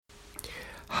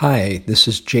Hi, this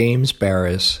is James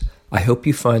Baraz. I hope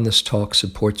you find this talk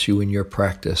supports you in your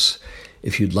practice.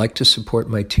 If you'd like to support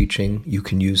my teaching, you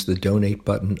can use the donate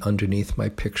button underneath my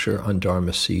picture on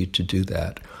Dharma Seed to do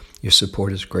that. Your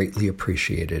support is greatly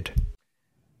appreciated.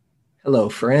 Hello,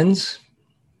 friends.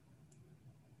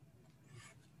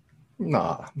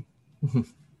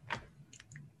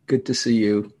 Good to see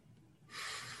you.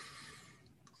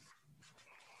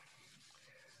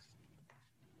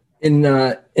 In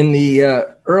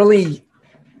the early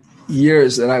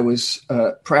years that I was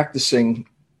practicing,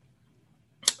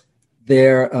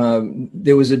 there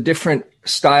was a different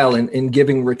style in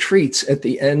giving retreats at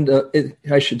the end of,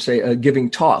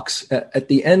 giving talks. At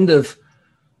the end of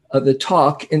the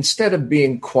talk, instead of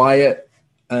being quiet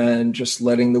and just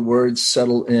letting the words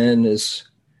settle in as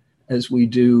we've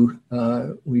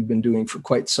been doing for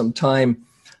quite some time,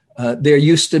 there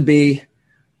used to be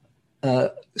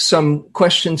some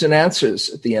questions and answers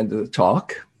at the end of the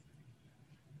talk.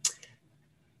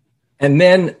 And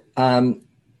then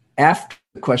after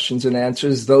the questions and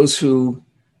answers, those who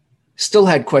still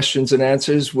had questions and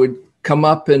answers would come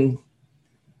up and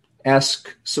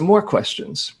ask some more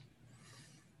questions.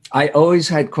 I always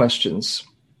had questions.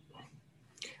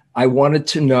 I wanted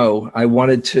to know. I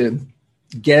wanted to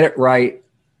get it right.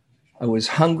 I was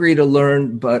hungry to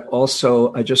learn, but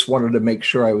also I just wanted to make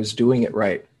sure I was doing it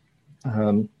right.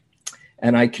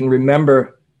 And I can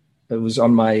remember it was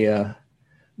on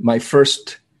my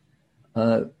first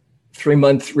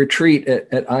 3-month retreat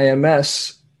at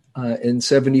IMS in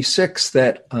 76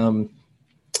 that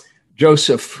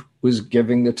Joseph was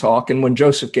giving the talk. And when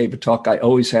Joseph gave a talk, I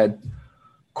always had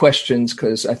questions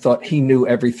because I thought he knew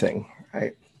everything,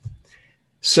 right?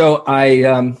 So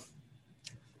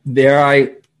there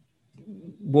I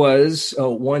was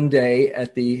one day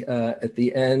at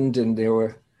the end, and there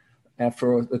were,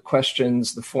 after the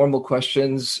questions, the formal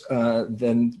questions,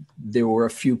 then there were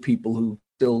a few people who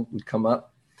still would come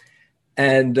up.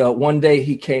 And one day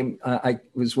he came, I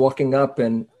was walking up,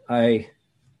 and I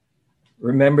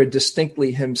remember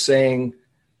distinctly him saying,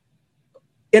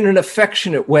 in an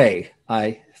affectionate way,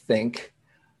 I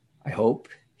hope,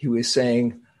 he was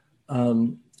saying,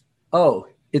 oh,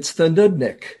 it's the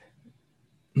nudnik.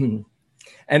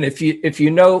 And if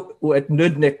you know what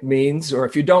nudnik means, or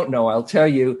if you don't know, I'll tell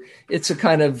you, it's a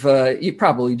kind of, you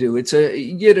probably do, it's a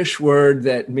Yiddish word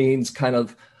that means kind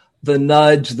of the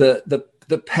nudge, the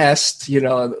pest,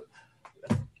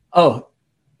 oh,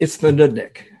 it's the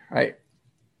nudnik, right?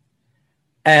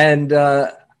 And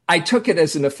I took it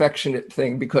as an affectionate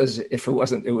thing, because if it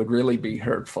wasn't, it would really be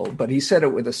hurtful. But he said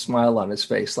it with a smile on his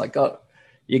face, like, oh,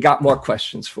 you got more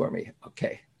questions for me.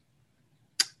 Okay.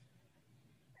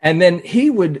 And then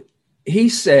he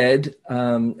said,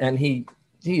 and he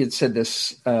had said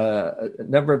this a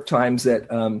number of times,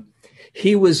 that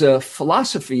he was a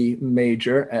philosophy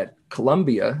major at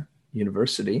Columbia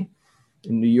University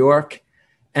in New York.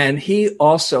 And he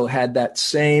also had that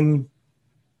same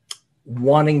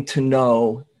wanting to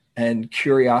know and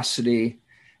curiosity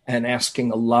and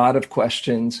asking a lot of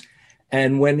questions.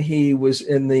 And when he was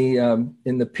in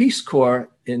the Peace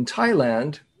Corps in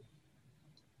Thailand,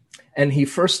 and he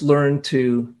first learned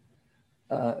to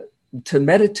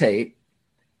meditate,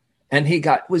 and he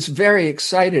was very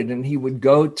excited, and he would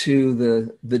go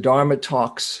to the Dharma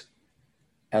talks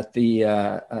at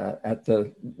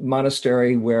the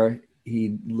monastery where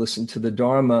he listened to the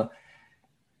Dharma.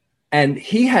 And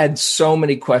he had so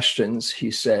many questions, he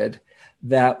said,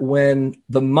 that when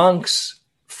the monks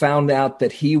found out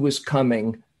that he was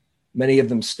coming, many of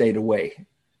them stayed away.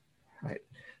 Right?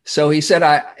 So he said,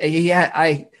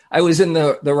 I was in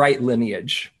the right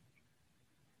lineage.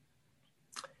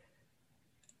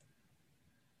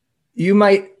 You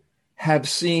might have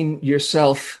seen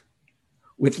yourself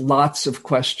with lots of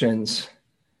questions.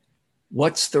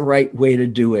 What's the right way to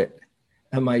do it?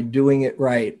 Am I doing it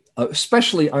right?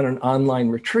 Especially on an online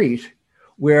retreat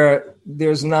where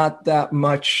there's not that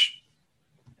much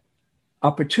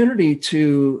opportunity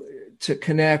to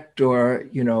connect, or,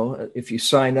 if you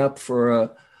sign up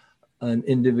for an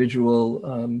individual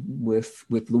with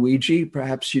Luigi,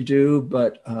 perhaps you do,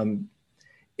 but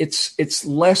it's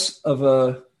less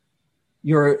of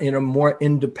you're in a more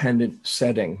independent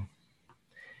setting.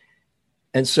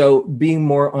 And so being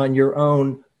more on your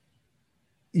own,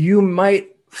 you might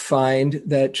find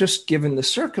that, just given the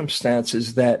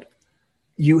circumstances, that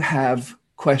you have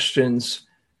questions.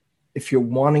 If you're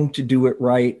wanting to do it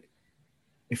right,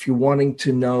 if you're wanting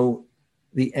to know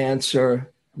the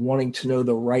answer, wanting to know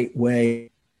the right way,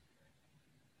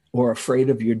 or afraid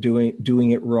of you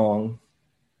doing it wrong.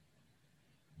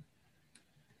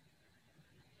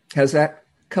 Has that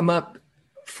come up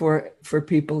for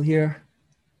people here?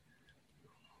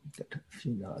 Get a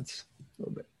few nods, a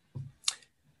little bit.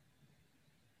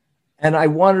 And I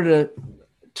wanted to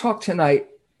talk tonight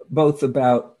both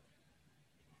about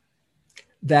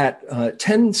that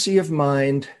tendency of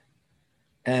mind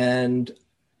and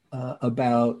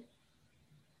about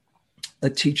a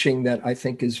teaching that I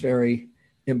think is very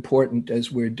important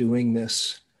as we're doing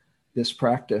this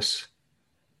practice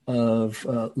of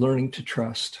learning to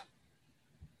trust.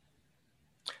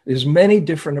 There's many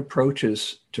different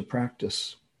approaches to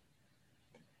practice.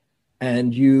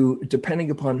 And you, depending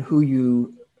upon who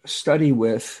you study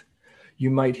with,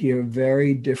 you might hear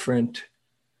very different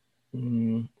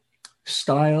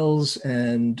styles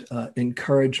and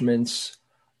encouragements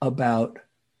about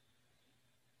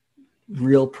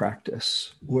real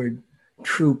practice or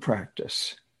true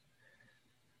practice.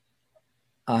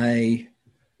 I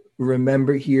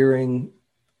remember hearing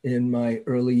in my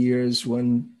early years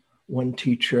one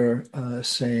teacher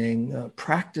saying,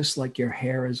 practice like your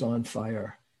hair is on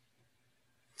fire.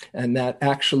 And that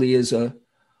actually is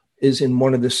in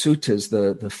one of the suttas,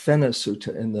 the Fena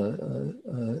Sutta in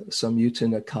the Samyutta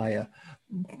Nikaya.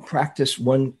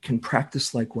 One can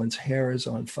practice like one's hair is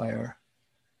on fire.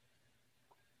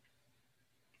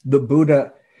 The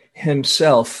Buddha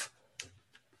himself,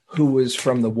 who was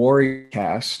from the warrior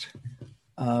caste,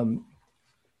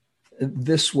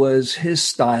 this was his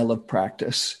style of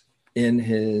practice in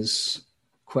his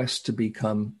quest to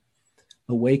become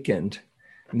awakened.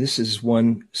 And this is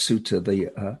one sutta,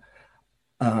 the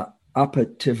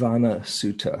Apativana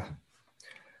Sutta.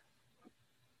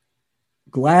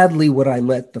 Gladly would I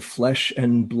let the flesh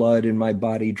and blood in my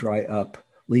body dry up,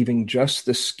 leaving just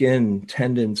the skin,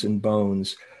 tendons, and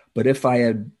bones. But if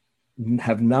I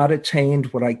have not attained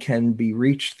what I can be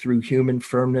reached through human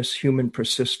firmness, human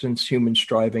persistence, human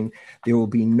striving, there will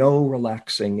be no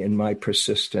relaxing in my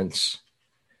persistence.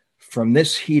 From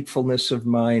this heedfulness of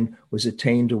mine was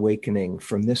attained awakening.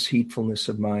 From this heedfulness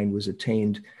of mine was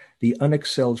attained the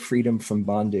unexcelled freedom from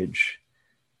bondage.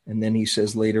 And then he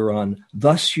says later on,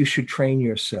 thus you should train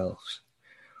yourselves.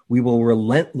 We will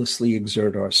relentlessly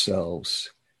exert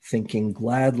ourselves, thinking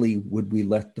gladly would we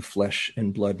let the flesh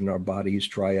and blood in our bodies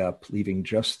dry up, leaving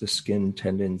just the skin,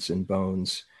 tendons, and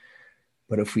bones.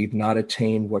 But if we've not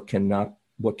attained what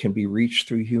can be reached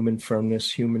through human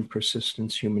firmness, human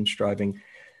persistence, human striving,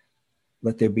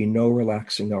 let there be no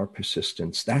relaxing our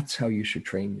persistence. That's how you should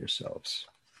train yourselves.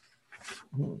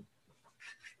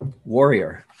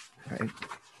 Warrior, right?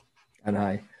 And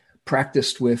I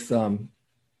practiced with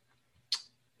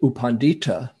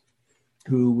Upandita,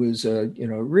 who was a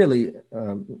really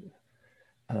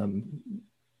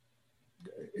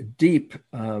deep,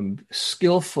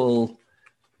 skillful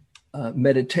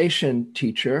meditation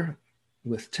teacher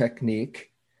with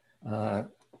technique.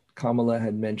 Kamala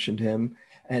had mentioned him,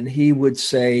 and he would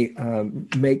say,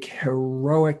 "Make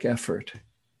heroic effort."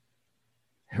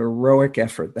 Heroic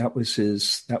effort. That was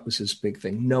his big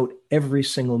thing. Note every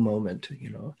single moment,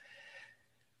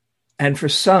 And for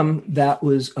some, that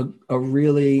was a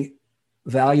really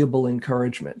valuable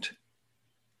encouragement.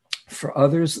 For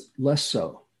others, less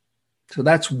so. So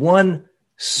that's one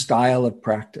style of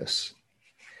practice.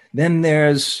 Then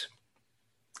there's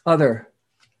other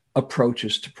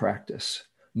approaches to practice.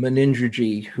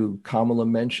 Munindraji, who Kamala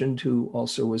mentioned, who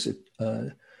also was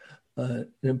an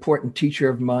important teacher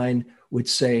of mine, would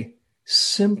say,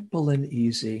 simple and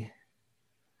easy,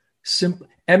 simple,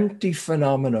 empty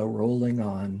phenomena rolling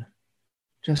on.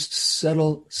 Just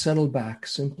settle back,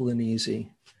 simple and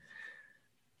easy.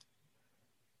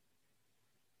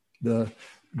 That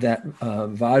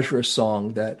Vajra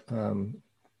song that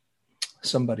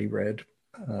somebody read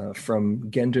from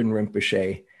Gendun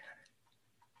Rinpoche,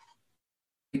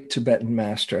 Tibetan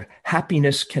master,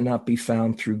 happiness cannot be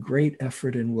found through great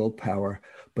effort and willpower,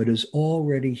 but is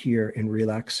already here in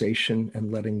relaxation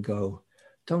and letting go.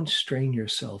 Don't strain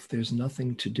yourself. There's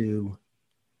nothing to do.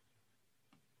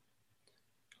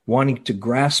 Wanting to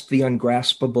grasp the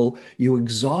ungraspable, you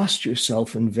exhaust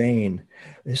yourself in vain.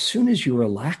 As soon as you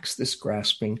relax this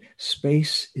grasping,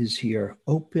 space is here,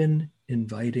 open,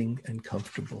 inviting, and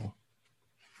comfortable.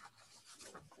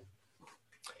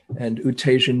 And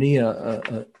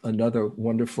Utejaniya, another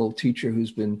wonderful teacher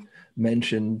who's been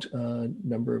mentioned a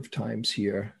number of times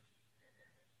here.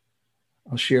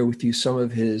 I'll share with you some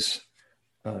of his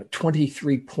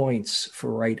 23 points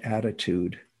for right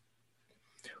attitude.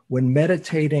 When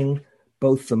meditating,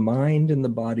 both the mind and the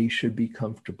body should be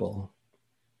comfortable.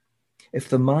 If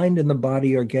the mind and the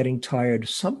body are getting tired,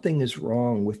 something is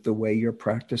wrong with the way you're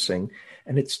practicing,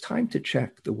 and it's time to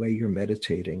check the way you're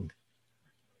meditating.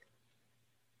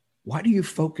 Why do you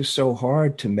focus so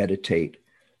hard to meditate?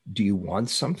 Do you want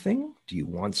something? Do you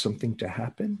want something to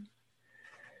happen?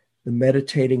 The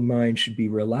meditating mind should be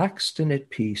relaxed and at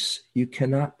peace. You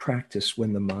cannot practice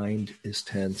when the mind is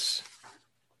tense.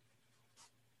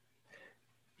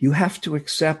 You have to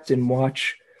accept and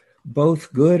watch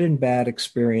both good and bad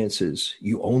experiences.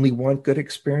 You only want good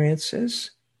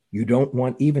experiences? You don't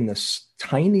want even the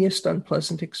tiniest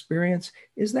unpleasant experience?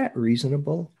 Is that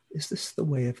reasonable? Is this the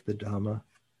way of the Dhamma?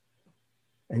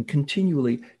 And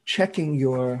continually checking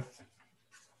your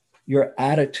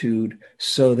attitude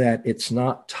so that it's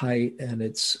not tight and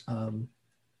it's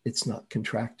not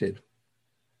contracted.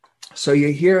 So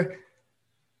you hear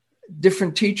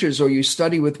different teachers, or you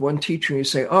study with one teacher and you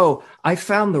say, oh, I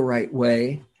found the right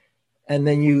way. And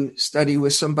then you study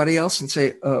with somebody else and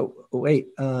say, oh, wait,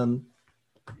 I'm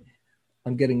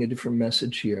getting a different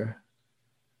message here.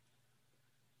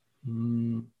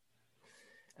 And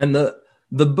the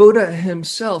Buddha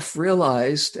himself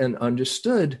realized and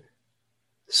understood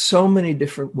so many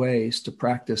different ways to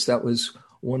practice. That was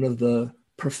one of the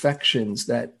perfections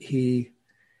that he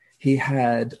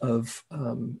had of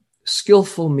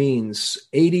skillful means,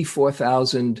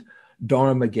 84,000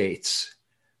 Dharma gates.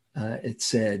 It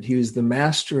said he was the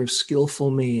master of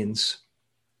skillful means.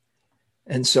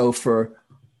 And so for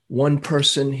one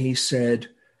person, he said,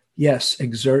 yes,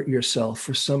 exert yourself.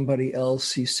 For somebody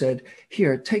else, he said,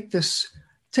 here, take this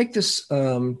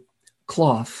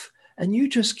cloth and you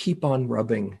just keep on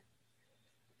rubbing.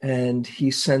 And he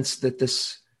sensed that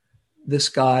this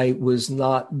guy was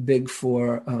not big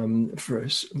for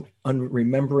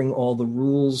remembering all the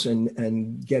rules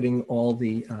and getting all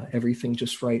the everything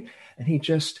just right. And he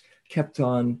just kept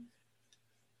on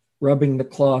rubbing the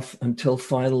cloth until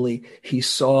finally he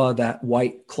saw that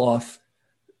white cloth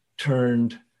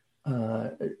turned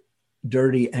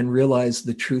dirty and realized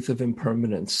the truth of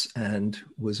impermanence and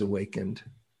was awakened.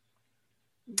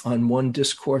 On one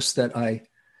discourse that I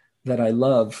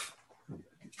love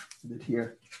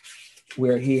here,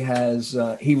 where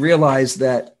he realized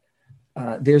that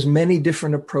there's many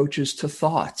different approaches to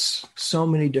thoughts, so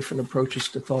many different approaches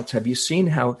to thoughts. Have you seen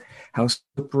how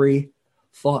slippery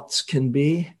thoughts can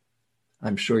be?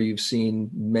 I'm sure you've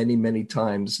seen many, many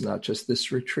times, not just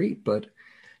this retreat, but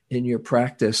in your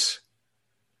practice.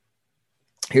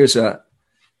 Here's a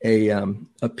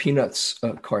Peanuts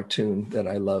cartoon that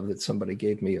I love that somebody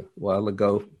gave me a while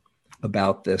ago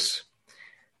about this.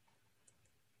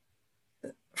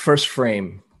 First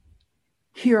frame.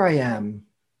 Here I am.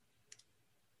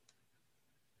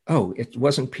 Oh, it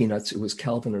wasn't Peanuts. It was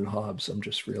Calvin and Hobbes. I'm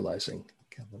just realizing.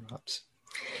 Calvin and Hobbes.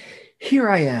 Here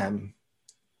I am,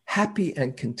 happy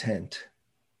and content.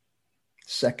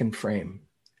 Second frame.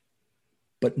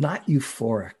 But not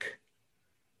euphoric.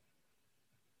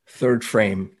 Third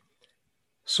frame.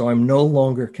 So I'm no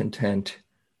longer content.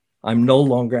 I'm no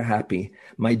longer happy.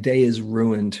 My day is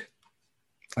ruined.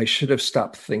 I should have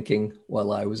stopped thinking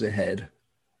while I was ahead.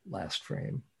 Last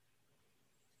frame.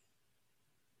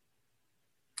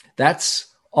 That's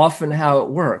often how it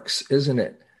works, isn't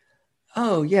it?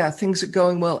 Oh, yeah, things are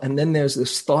going well. And then there's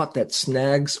this thought that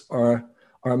snags our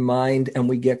mind and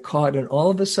we get caught. And all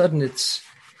of a sudden,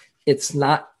 it's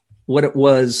not what it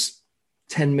was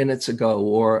 10 minutes ago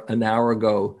or an hour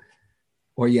ago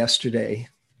or yesterday.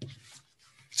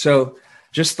 So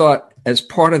just thought as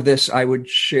part of this, I would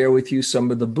share with you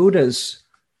some of the Buddha's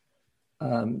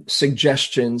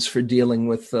suggestions for dealing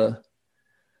with the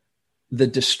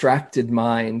distracted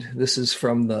mind. This is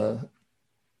from the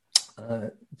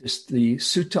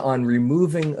Sutta on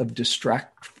removing of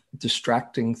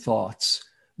distracting thoughts,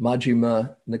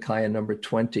 Majjhima Nikaya number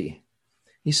 20.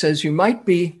 He says, you might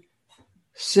be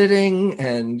sitting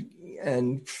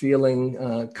and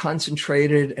feeling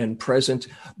concentrated and present,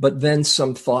 but then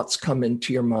some thoughts come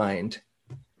into your mind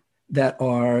that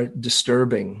are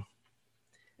disturbing.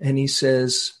 And he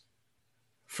says,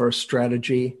 first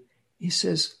strategy, he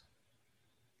says,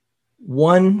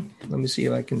 one, let me see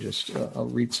if I can just, I'll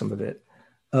read some of it.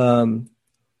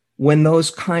 When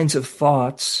those kinds of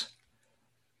thoughts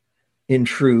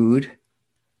intrude,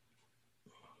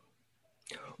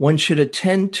 one should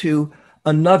attend to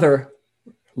another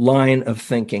line of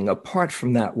thinking apart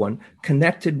from that one,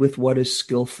 connected with what is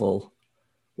skillful,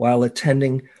 while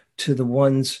attending to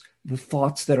the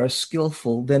thoughts that are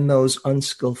skillful, then those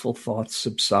unskillful thoughts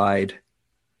subside.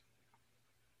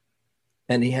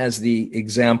 And he has the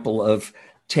example of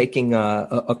taking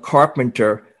a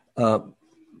carpenter,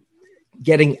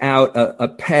 getting out a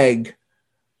peg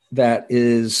that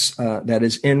is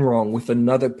in wrong with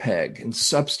another peg and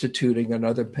substituting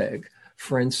another peg.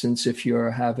 For instance, if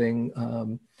you're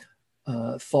having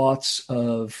thoughts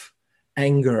of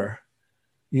anger,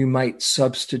 you might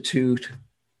substitute,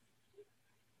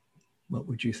 what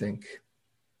would you think?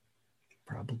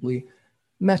 Probably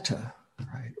metta,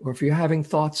 right? Or if you're having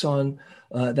thoughts on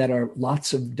that are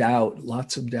lots of doubt,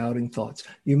 lots of doubting thoughts,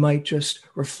 you might just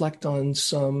reflect on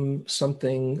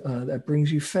something that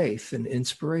brings you faith and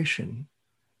inspiration.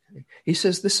 He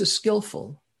says this is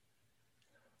skillful,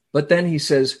 but then he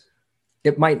says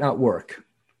it might not work.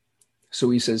 So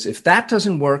he says, if that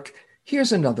doesn't work,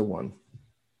 here's another one.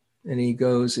 And he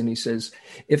goes and he says,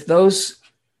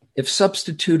 if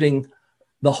substituting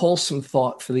the wholesome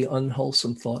thought for the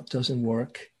unwholesome thought doesn't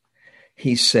work,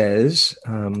 he says,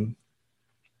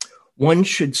 one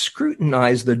should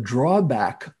scrutinize the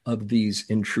drawback of these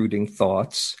intruding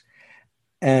thoughts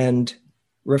and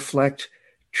reflect,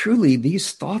 truly,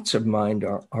 these thoughts of mine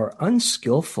are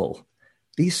unskillful.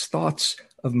 These thoughts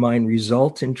of mine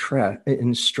result in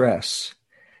stress.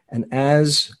 And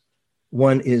as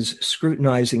one is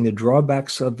scrutinizing the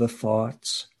drawbacks of the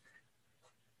thoughts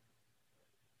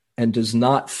and does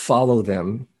not follow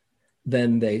them,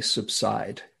 then they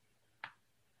subside.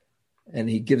 And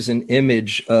he gives an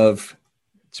image of,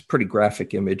 it's a pretty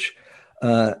graphic image,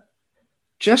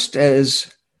 just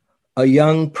as a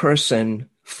young person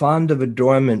fond of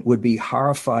adornment would be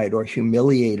horrified or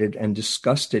humiliated and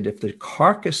disgusted if the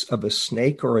carcass of a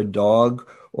snake or a dog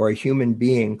or a human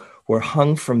being were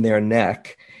hung from their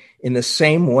neck. In the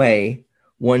same way,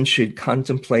 one should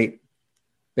contemplate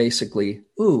basically,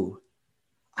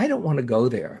 I don't want to go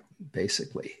there,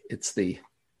 basically. It's the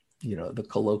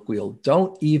colloquial,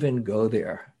 don't even go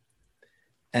there.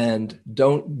 And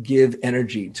don't give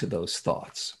energy to those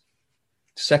thoughts.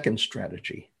 Second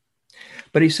strategy.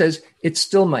 But he says it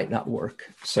still might not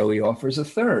work. So he offers a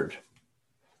third.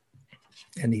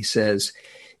 And he says,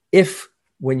 if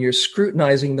when you're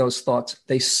scrutinizing those thoughts,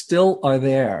 they still are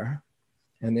there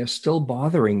and they're still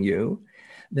bothering you,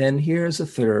 then here's a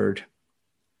third.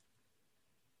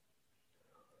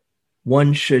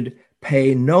 One should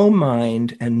pay no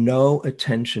mind and no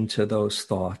attention to those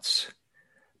thoughts.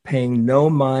 Paying no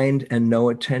mind and no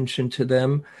attention to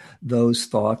them, those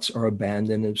thoughts are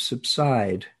abandoned and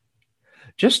subside.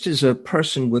 Just as a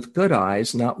person with good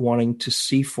eyes, not wanting to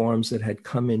see forms that had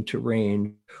come into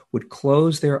range, would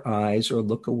close their eyes or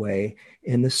look away,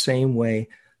 in the same way,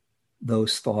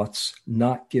 those thoughts,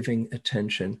 not giving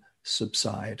attention,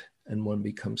 subside, and one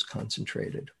becomes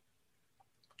concentrated.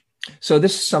 So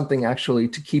this is something actually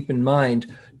to keep in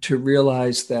mind, to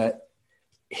realize that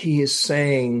he is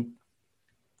saying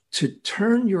to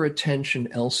turn your attention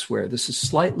elsewhere. This is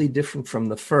slightly different from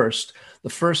the first.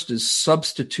 The first is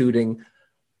substituting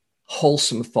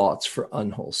wholesome thoughts for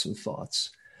unwholesome thoughts.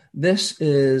 This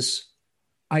is,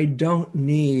 I don't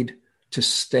need to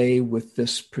stay with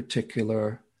this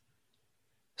particular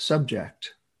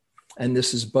subject. And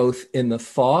this is both in the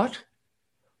thought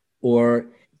or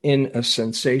in a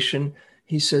sensation.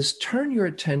 He says, turn your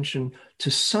attention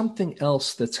to something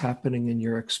else that's happening in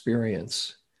your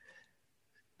experience.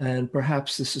 And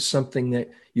perhaps this is something that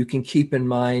you can keep in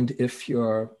mind if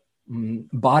your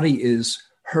body is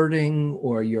hurting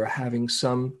or you're having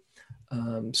some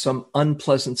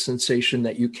unpleasant sensation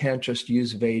that you can't just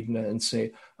use Vedana and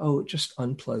say, oh, just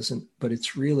unpleasant, but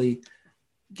it's really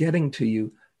getting to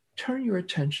you. Turn your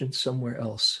attention somewhere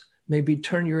else. Maybe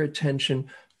turn your attention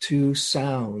to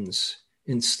sounds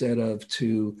instead of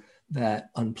to that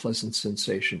unpleasant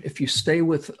sensation. If you stay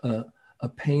with a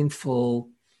painful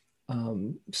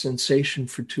sensation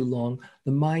for too long,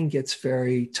 the mind gets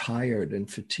very tired and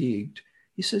fatigued.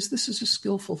 He says this is a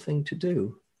skillful thing to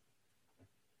do.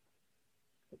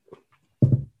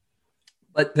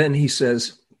 But then he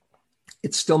says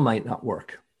it still might not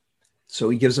work. So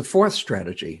he gives a fourth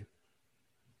strategy.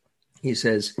 He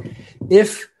says,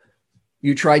 if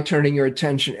you try turning your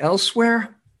attention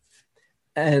elsewhere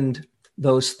and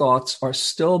those thoughts are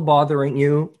still bothering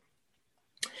you,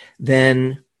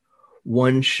 then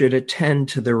one should attend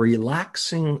to the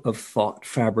relaxing of thought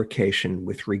fabrication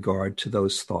with regard to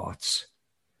those thoughts.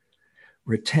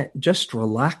 Just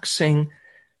relaxing,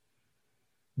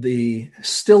 the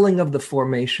stilling of the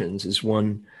formations is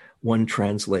one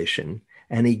translation.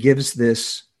 And he gives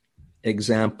this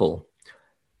example.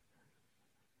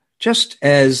 Just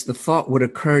as the thought would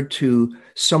occur to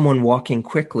someone walking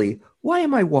quickly, why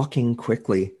am I walking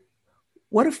quickly?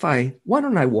 Why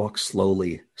don't I walk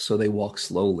slowly? So they walk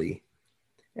slowly.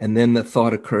 And then the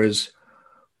thought occurs,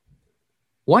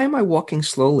 why am I walking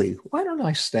slowly? Why don't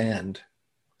I stand?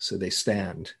 So they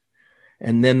stand.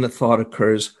 And then the thought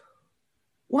occurs,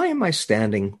 why am I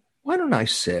standing? Why don't I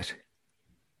sit?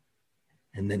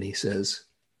 And then he says,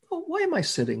 oh, why am I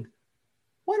sitting?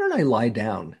 Why don't I lie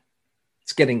down?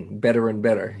 It's getting better and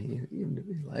better.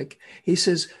 He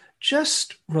says,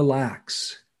 just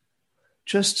relax,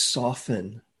 just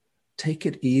soften, take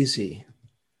it easy.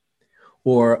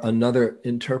 Or another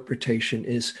interpretation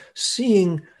is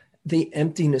seeing the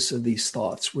emptiness of these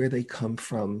thoughts, where they come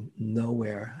from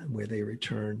nowhere and where they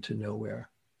return to nowhere.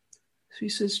 So he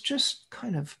says, just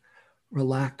kind of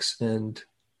relax and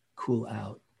cool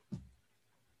out.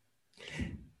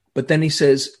 But then he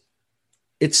says,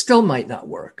 it still might not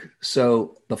work.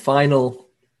 So the final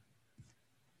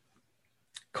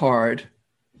card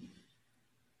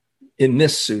in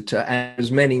this sutta, and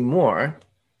there's many more,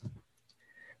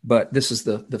 but this is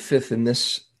the fifth in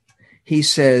this. He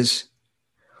says,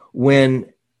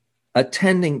 when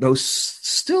attending those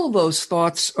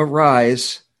thoughts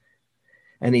arise,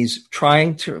 and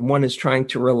one is trying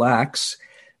to relax,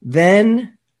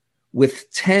 then with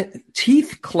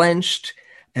teeth clenched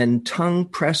and tongue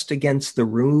pressed against the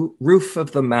roof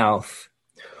of the mouth,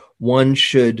 one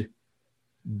should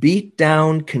beat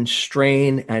down,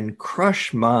 constrain, and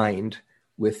crush mind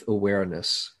with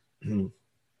awareness. And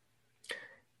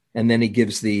then he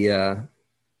gives the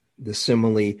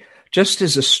simile. Just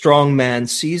as a strong man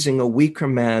seizing a weaker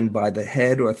man by the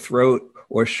head or throat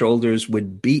or shoulders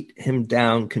would beat him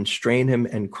down, constrain him,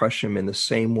 and crush him, in the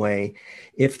same way,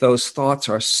 if those thoughts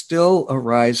are still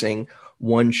arising,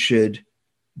 one should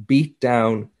beat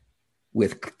down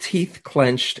with teeth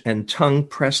clenched and tongue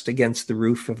pressed against the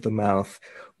roof of the mouth.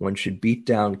 One should beat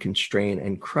down, constrain,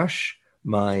 and crush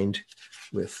mind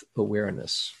with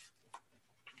awareness.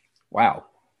 Wow.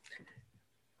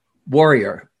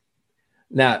 Warrior.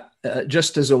 Now,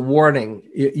 just as a warning,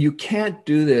 you can't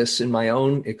do this, in my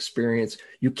own experience,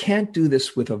 you can't do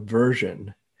this with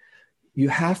aversion. You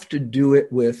have to do it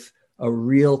with a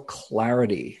real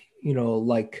clarity,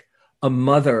 like a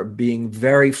mother being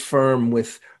very firm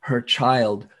with her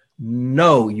child.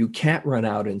 No, you can't run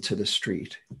out into the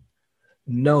street.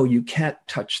 No, you can't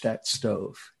touch that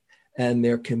stove. And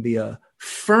there can be a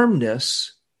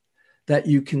firmness that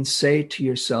you can say to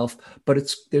yourself,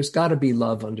 but there's got to be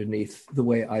love underneath, the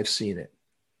way I've seen it.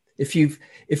 If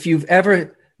you've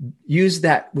ever used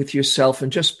that with yourself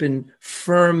and just been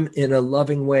firm in a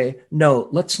loving way, no,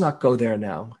 let's not go there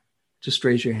now. Just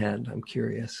raise your hand. I'm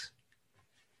curious.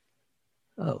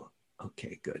 Oh,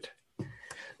 okay, good.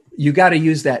 You got to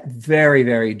use that very,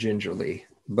 very gingerly,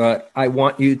 but I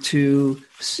want you to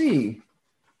see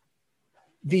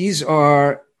these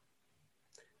are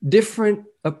different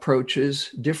approaches,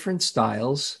 different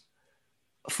styles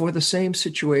for the same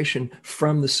situation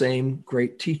from the same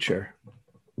great teacher.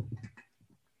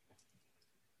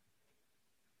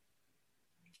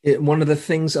 One of the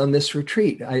things on this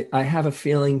retreat, I have a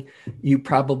feeling you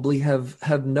probably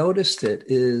have noticed it,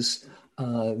 is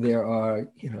there are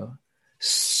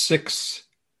 6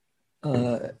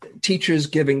 teachers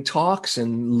giving talks,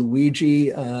 and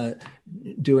Luigi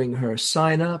doing her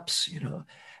sign-ups,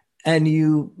 and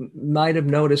you might have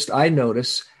noticed, I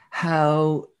notice,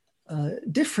 how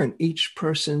different each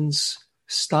person's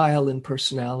style and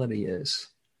personality is.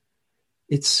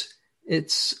 It's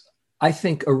I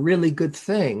think, a really good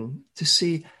thing to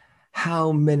see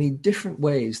how many different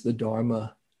ways the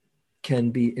Dharma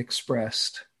can be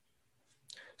expressed.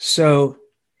 So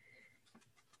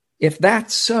if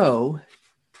that's so,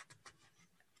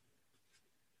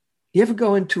 you ever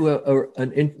go into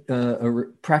a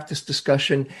practice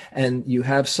discussion and you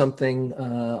have something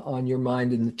on your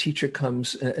mind and the teacher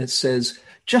comes and says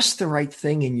just the right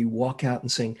thing, and you walk out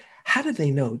and saying, how do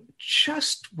they know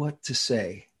just what to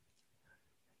say?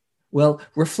 Well,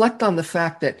 reflect on the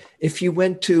fact that if you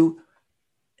went to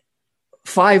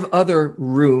 5 other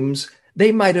rooms,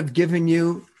 they might have given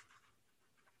you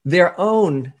their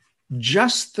own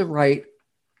just the right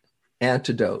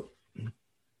antidote.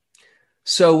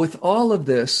 So with all of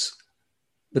this,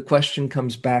 the question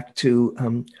comes back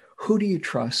to who do you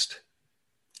trust?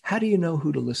 How do you know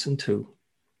who to listen to?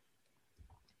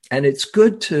 And it's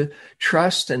good to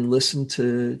trust and listen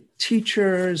to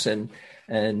teachers and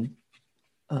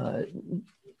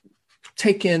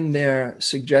take in their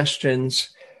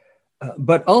suggestions.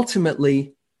 But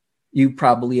ultimately, you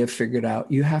probably have figured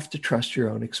out you have to trust your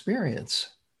own experience,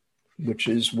 which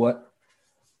is what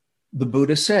the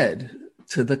Buddha said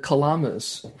to the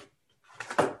Kalamas,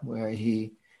 where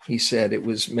he said, it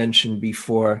was mentioned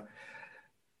before,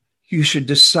 you should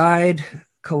decide,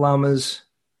 Kalamas,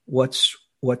 what's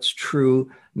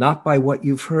true, not by what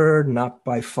you've heard, not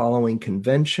by following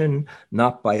convention,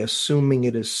 not by assuming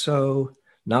it is so,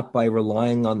 not by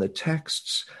relying on the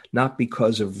texts, not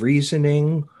because of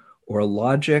reasoning or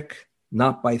logic,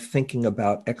 not by thinking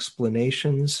about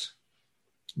explanations,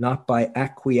 not by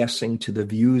acquiescing to the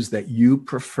views that you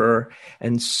prefer,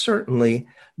 and certainly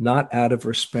not out of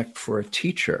respect for a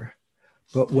teacher,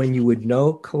 but when you would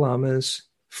know, Kalamas,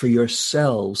 for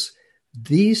yourselves,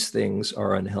 these things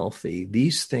are unhealthy.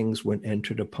 These things, when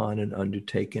entered upon and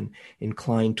undertaken,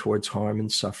 incline towards harm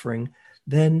and suffering,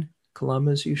 then,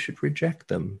 Kalamas, you should reject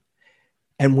them.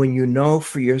 And when you know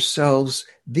for yourselves,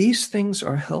 these things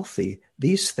are healthy,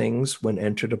 these things, when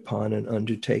entered upon and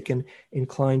undertaken,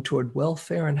 incline toward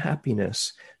welfare and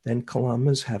happiness, then,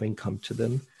 Kalamas, having come to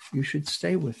them, you should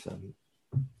stay with them.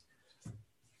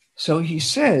 So he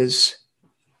says,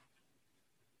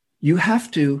 you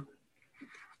have to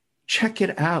check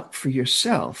it out for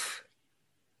yourself.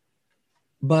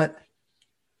 But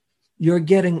you're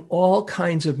getting all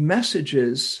kinds of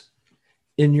messages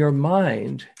in your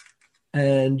mind,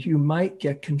 and you might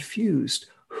get confused.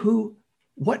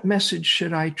 What message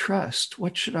should I trust?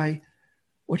 What should I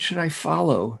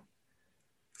follow?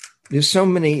 There's so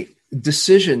many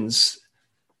decisions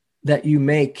that you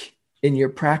make in your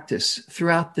practice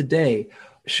throughout the day.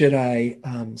 Should I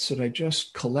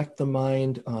just collect the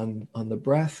mind on the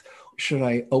breath? Should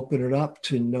I open it up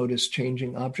to notice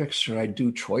changing objects? Should I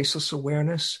do choiceless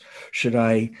awareness? Should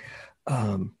I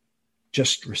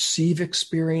just receive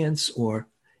experience or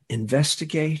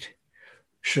investigate?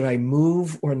 Should I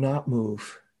move or not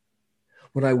move?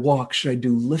 When I walk, should I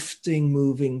do lifting,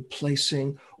 moving,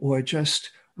 placing, or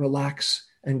just relax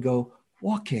and go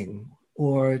walking,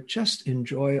 or just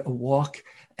enjoy a walk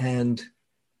and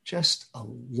just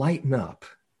lighten up?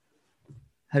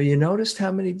 Have you noticed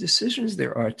how many decisions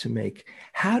there are to make?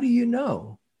 How do you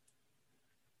know?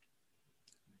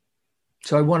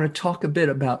 So I want to talk a bit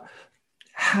about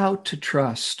how to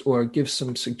trust, or give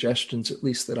some suggestions, at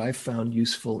least that I've found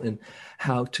useful in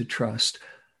how to trust.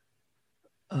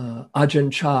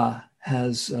 Ajahn Chah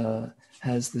has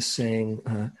the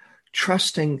saying,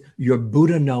 trusting your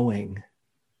Buddha knowing.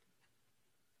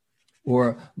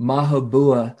 Or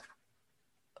Mahabua,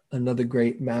 another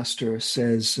great master,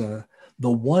 says, the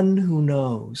one who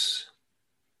knows.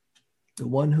 The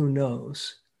one who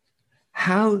knows.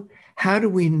 How do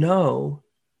we know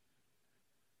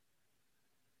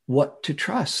what to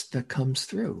trust that comes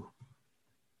through?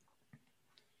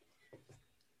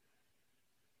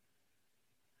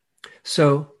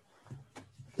 So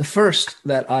the first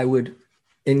that I would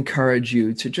encourage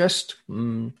you to just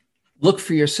look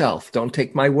for yourself. Don't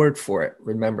take my word for it.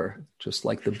 Remember, just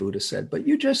like the Buddha said, but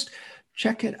you just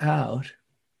check it out.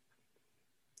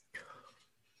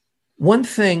 One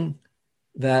thing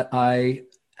that I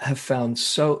have found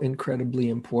so incredibly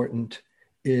important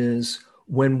is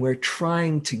when we're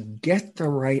trying to get the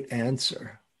right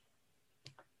answer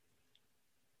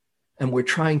and we're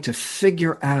trying to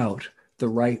figure out the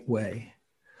right way,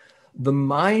 the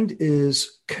mind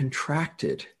is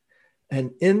contracted.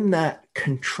 And in that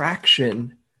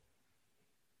contraction,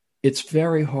 it's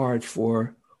very hard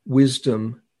for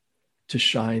wisdom to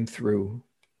shine through.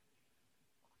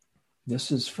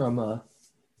 This is from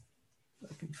if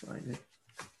I can find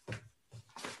it,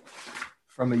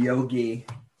 from a yogi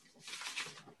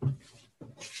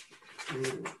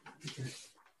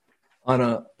on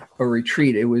a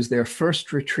retreat. It was their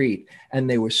first retreat, and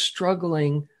they were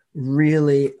struggling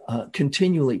really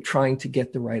continually trying to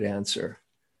get the right answer,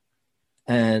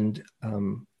 and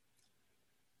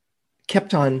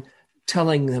kept on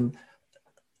telling them,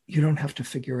 you don't have to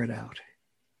figure it out.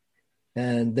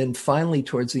 And then finally,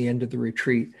 towards the end of the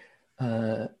retreat,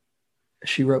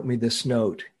 she wrote me this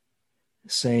note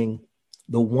saying,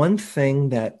 the one thing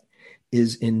that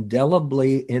is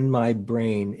indelibly in my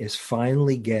brain is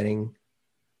finally getting,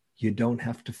 you don't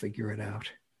have to figure it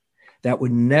out. That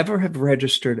would never have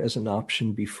registered as an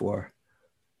option before.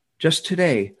 Just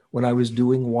today, when I was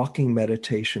doing walking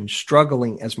meditation,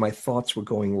 struggling as my thoughts were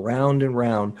going round and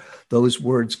round, those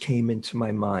words came into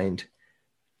my mind.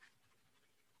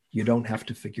 You don't have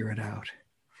to figure it out.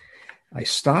 I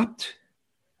stopped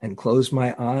and closed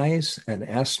my eyes and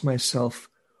asked myself,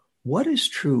 what is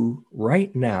true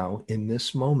right now in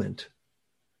this moment?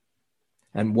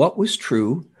 And what was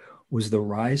true was the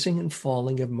rising and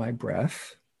falling of my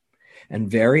breath and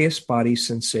various body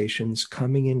sensations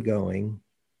coming and going.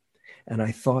 And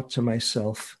I thought to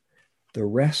myself, the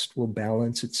rest will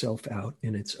balance itself out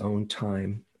in its own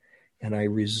time. And I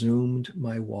resumed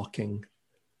my walking.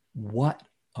 What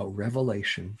a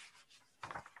revelation.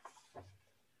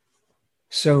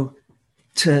 So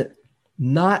to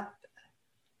not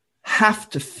have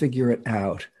to figure it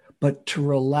out, but to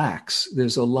relax.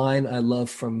 There's a line I love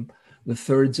from the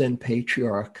third Zen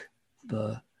patriarch,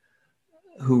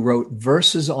 who wrote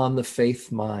Verses on the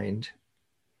Faith Mind.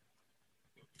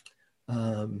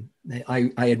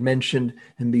 I had mentioned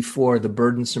him before, The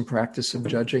Burdensome Practice of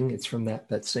Judging. It's from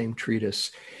that same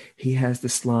treatise. He has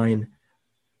this line,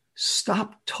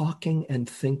 stop talking and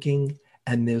thinking,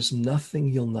 and there's nothing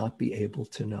you'll not be able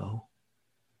to know.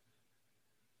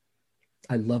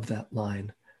 I love that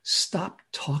line. Stop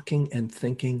talking and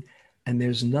thinking, and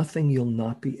there's nothing you'll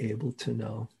not be able to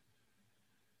know.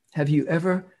 Have you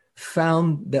ever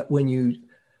found that when you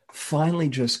finally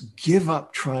just give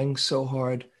up trying so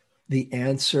hard, the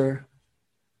answer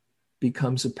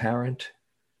becomes apparent?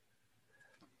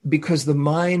 Because the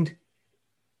mind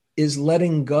is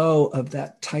letting go of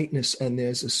that tightness, and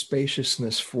there's a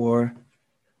spaciousness for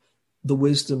the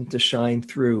wisdom to shine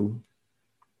through.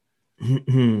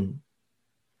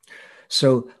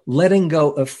 So letting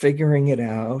go of figuring it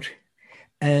out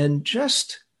and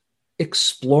just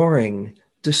exploring,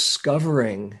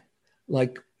 discovering,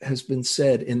 like has been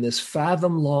said, in this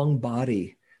fathom-long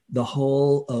body, the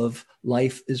whole of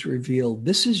life is revealed.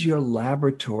 This is your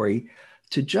laboratory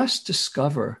to just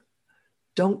discover.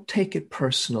 Don't take it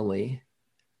personally.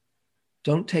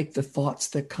 Don't take the thoughts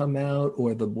that come out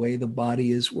or the way the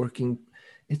body is working.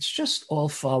 It's just all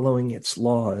following its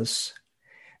laws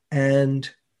and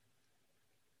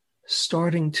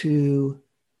starting to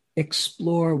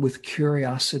explore with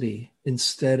curiosity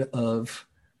instead of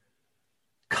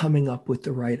coming up with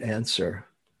the right answer.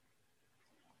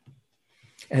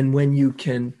 And when you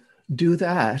can do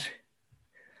that,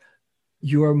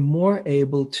 you're more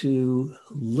able to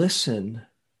listen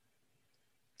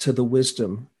to the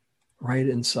wisdom right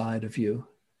inside of you.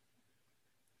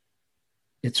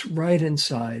 It's right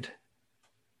inside.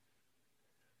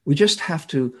 We just have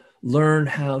to learn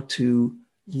how to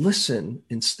listen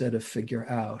instead of figure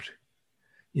out.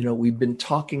 You know, we've been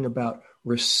talking about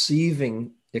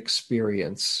receiving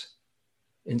experience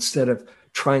instead of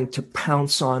trying to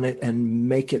pounce on it and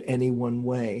make it any one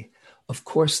way. Of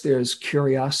course, there's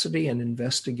curiosity and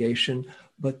investigation,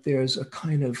 but there's a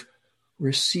kind of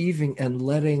receiving and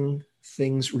letting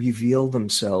things reveal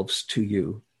themselves to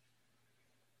you.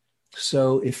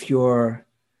 So if you're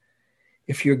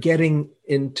getting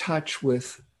in touch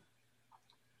with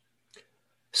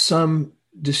some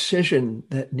decision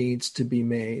that needs to be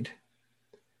made,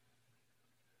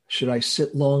 should I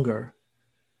sit longer?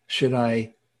 Should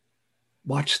I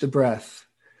watch the breath?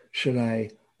 Should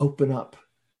I open up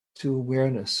to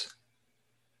awareness?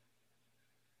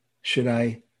 Should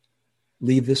I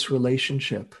leave this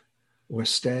relationship or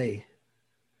stay?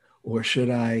 Or should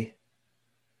I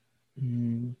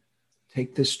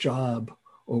take this job?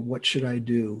 Or what should I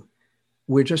do?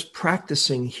 We're just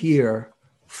practicing here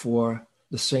for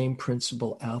the same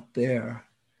principle out there.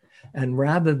 And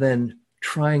rather than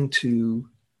trying to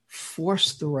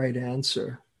force the right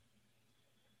answer,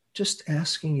 just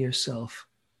asking yourself,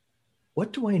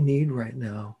 what do I need right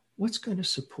now? What's going to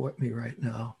support me right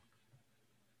now?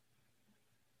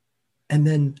 And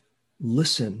then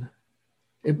listen.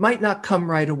 It might not come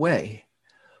right away,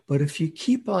 but if you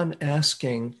keep on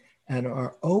asking and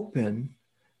are open,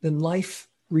 then life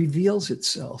reveals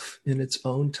itself in its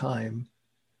own time.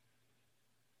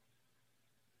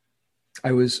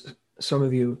 Some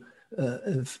of you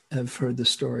have heard the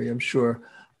story, I'm sure.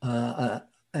 I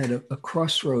had a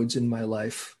crossroads in my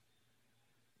life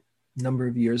a number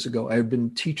of years ago. I had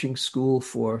been teaching school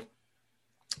for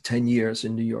 10 years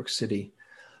in New York City.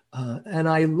 And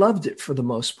I loved it for the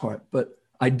most part, but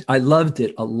I loved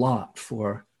it a lot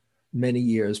for many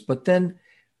years. But then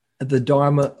the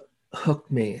Dharma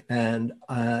hooked me, and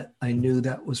I knew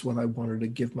that was what I wanted to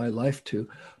give my life to.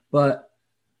 But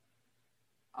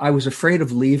I was afraid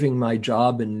of leaving my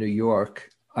job in New York.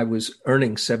 I was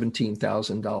earning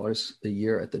 $17,000 a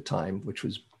year at the time, which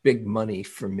was big money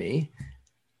for me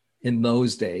in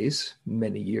those days,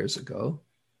 many years ago.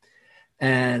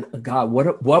 And God,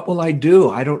 what will I do?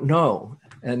 I don't know.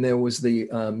 And there was the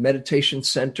meditation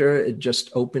center. It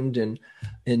just opened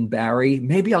in Barry.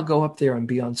 Maybe I'll go up there and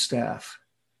be on staff.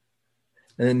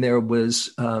 And then there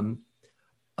was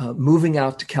moving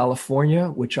out to California,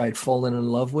 which I'd fallen in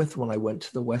love with when I went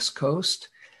to the West Coast.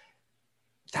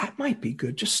 That might be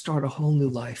good. Just start a whole new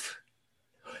life.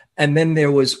 And then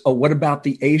there was, what about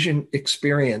the Asian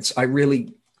experience?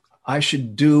 I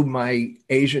should do my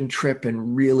Asian trip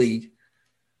and really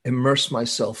immerse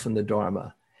myself in the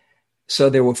Dharma. So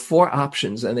there were 4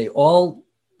 options, and they all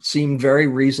seemed very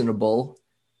reasonable,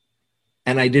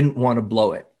 and I didn't want to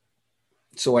blow it.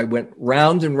 So I went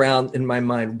round and round in my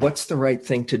mind. What's the right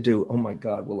thing to do? Oh my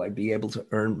God, will I be able to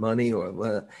earn money?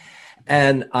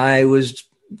 And I was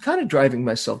kind of driving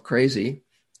myself crazy.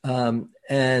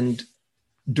 And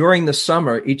during the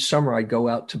summer, each summer I'd go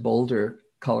out to Boulder,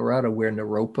 Colorado, where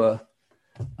Naropa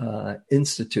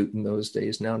Institute in those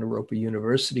days, now Naropa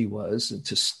University, was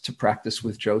to practice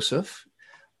with Joseph.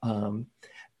 And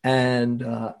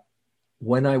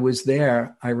when I was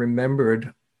there, I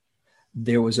remembered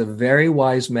there was a very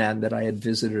wise man that I had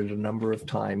visited a number of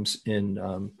times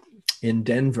in in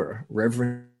Denver,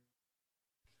 Reverend,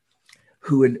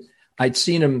 I'd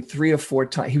seen him 3 or 4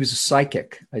 times. He was a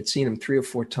psychic. I'd seen him 3 or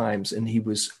 4 times, and he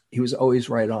was always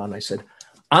right on. I said,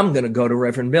 I'm going to go to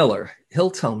Reverend Miller.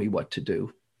 He'll tell me what to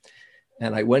do.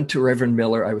 And I went to Reverend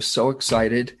Miller. I was so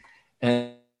excited.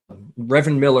 And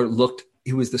Reverend Miller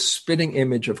he was the spitting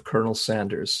image of Colonel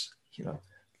Sanders,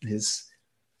 his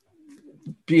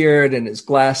beard and his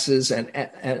glasses.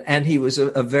 And he was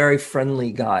a very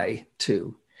friendly guy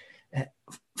too.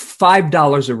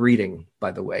 $5 a reading,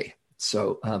 by the way.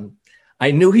 So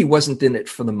I knew he wasn't in it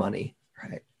for the money,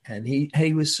 right? And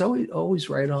he was always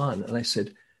right on. And I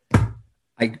said,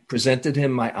 I presented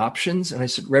him my options, and I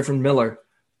said, Reverend Miller,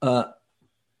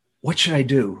 what should I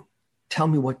do? Tell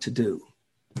me what to do.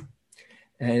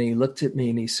 And he looked at me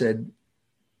and he said,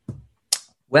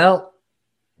 well,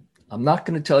 I'm not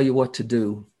going to tell you what to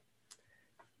do.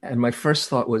 And my first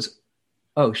thought was,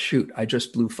 oh, shoot, I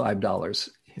just blew $5.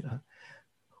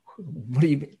 What do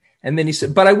you mean? And then he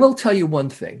said, but I will tell you one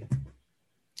thing.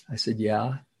 I said,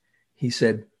 yeah. He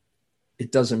said,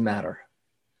 it doesn't matter.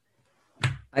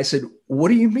 I said, what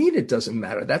do you mean it doesn't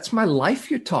matter? That's my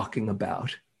life you're talking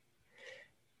about.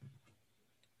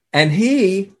 And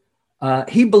he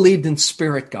believed in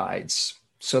spirit guides.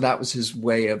 So that was his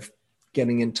way of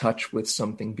getting in touch with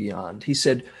something beyond. He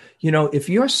said, if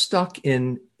you're stuck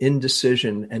in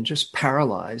indecision and just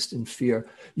paralyzed in fear,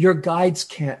 your guides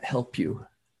can't help you.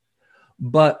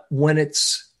 But when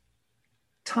it's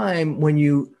time, when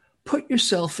you put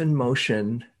yourself in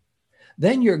motion,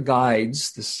 then your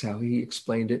guides, this is how he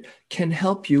explained it, can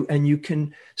help you, and you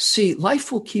can see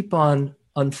life will keep on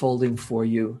unfolding for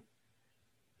you.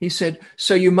 He said,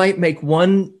 so you might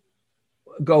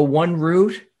go one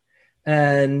route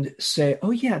and say, oh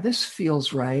yeah, this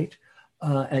feels right.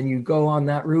 And you go on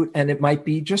that route and it might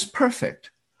be just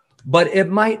perfect, but it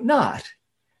might not.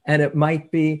 And it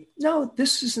might be, no,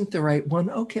 this isn't the right one.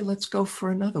 Okay, let's go for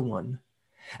another one.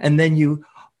 And then you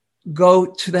go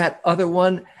to that other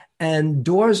one and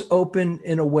doors open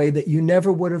in a way that you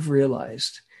never would have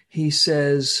realized. He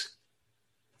says,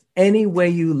 any way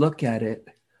you look at it,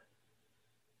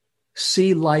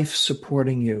 see life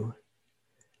supporting you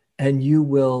and you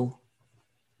will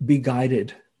be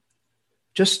guided.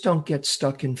 Just don't get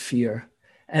stuck in fear.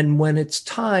 And when it's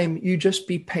time, you just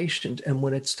be patient. And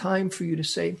when it's time for you to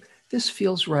say, this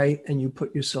feels right, and you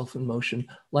put yourself in motion,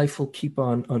 life will keep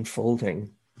on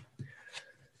unfolding.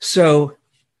 So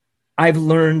I've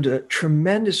learned a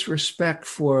tremendous respect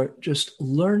for just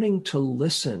learning to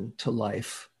listen to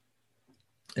life.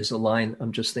 There's a line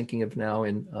I'm just thinking of now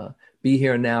in Be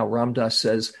Here Now. Ram Dass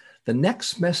says, the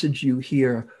next message you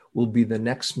hear will be the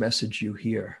next message you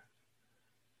hear.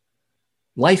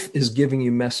 Life is giving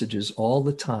you messages all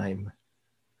the time,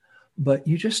 but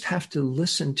you just have to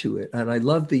listen to it. And I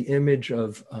love the image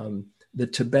of the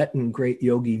Tibetan great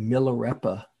yogi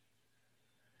Milarepa,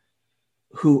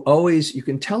 who always, you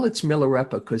can tell it's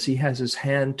Milarepa because he has his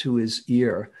hand to his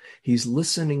ear. He's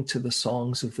listening to the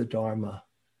songs of the Dharma.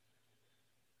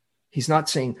 He's not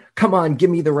saying, come on, give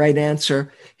me the right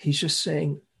answer. He's just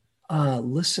saying,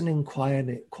 listening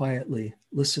quietly,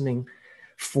 listening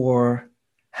for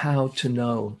how to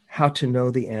know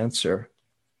the answer.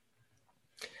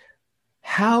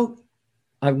 I'm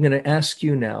going to ask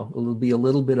you now, it'll be a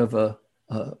little bit of a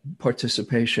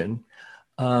participation.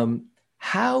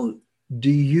 How do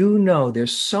you know?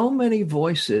 There's so many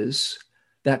voices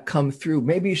that come through.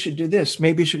 Maybe you should do this.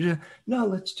 Maybe you should do, no,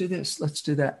 let's do this. Let's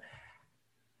do that.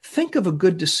 Think of a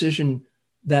good decision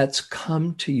that's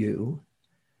come to you.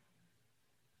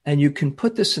 And you can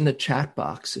put this in the chat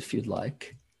box if you'd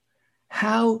like.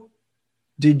 How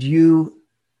did you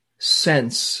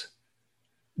sense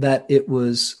that it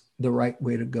was the right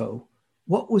way to go?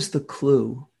 What was the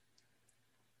clue?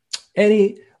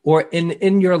 Or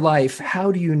in your life,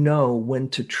 how do you know when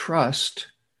to trust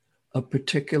a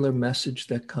particular message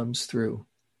that comes through?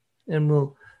 And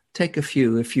we'll take a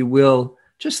few, if you will.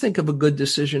 Just think of a good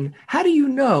decision. How do you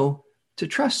know to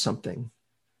trust something?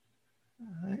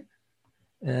 All right.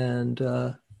 And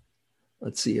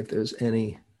let's see if there's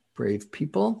any brave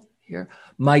people here.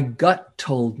 My gut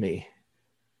told me.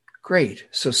 Great.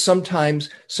 So sometimes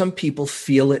some people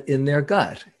feel it in their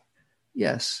gut.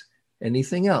 Yes.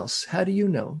 Anything else? How do you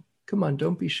know? Come on,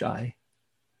 don't be shy.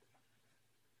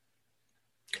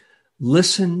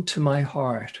 Listen to my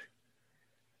heart.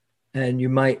 And you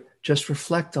might just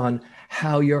reflect on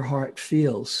how your heart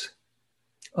feels.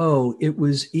 Oh, it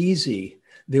was easy.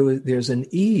 There's an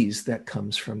ease that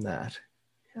comes from that.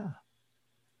 Yeah.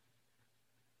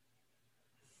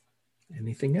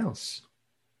 Anything else?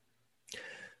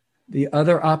 The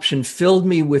other option filled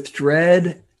me with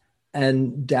dread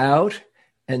and doubt,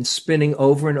 and spinning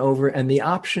over and over. And the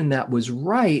option that was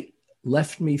right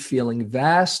left me feeling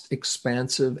vast,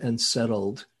 expansive, and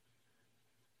settled,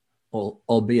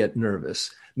 albeit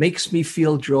nervous. Makes me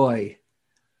feel joy.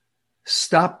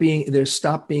 There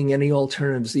stopped being any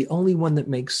alternatives. The only one that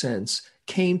makes sense.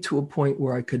 Came to a point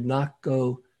where I could not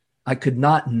go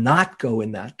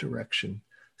in that direction.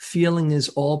 Feeling is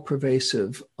all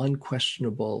pervasive,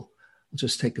 unquestionable. I'll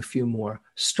just take a few more.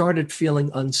 Started feeling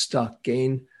unstuck,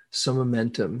 gain some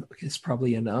momentum. It's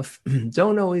probably enough.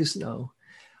 Don't always know.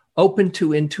 Open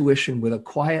to intuition with a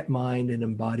quiet mind and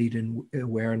embodied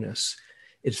awareness.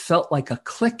 It felt like a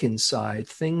click inside,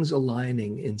 things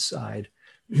aligning inside.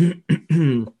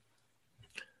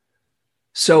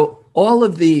 So all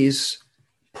of these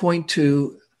point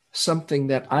to something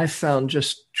that I found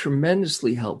just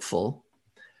tremendously helpful.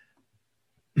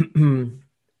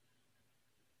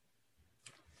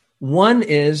 One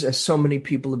is, as so many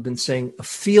people have been saying, a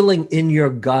feeling in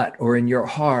your gut or in your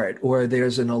heart, or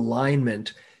there's an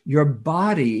alignment. Your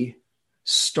body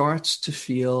starts to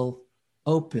feel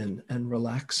open and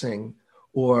relaxing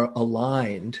or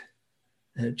aligned.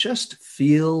 And it just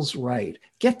feels right.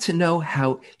 Get to know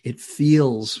how it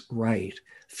feels right.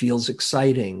 Feels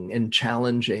exciting and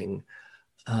challenging.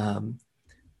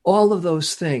 All of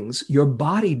those things. Your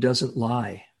body doesn't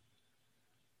lie.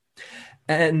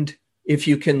 And if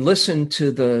you can listen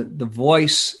to the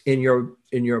voice in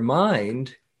your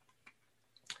mind,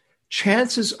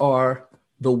 chances are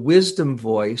the wisdom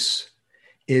voice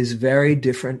is very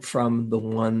different from the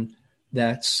one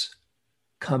that's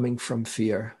coming from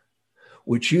fear,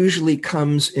 which usually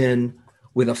comes in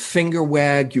with a finger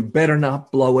wag, you better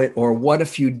not blow it, or what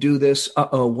if you do this?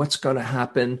 Uh-oh, what's going to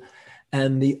happen?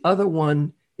 And the other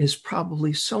one is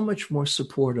probably so much more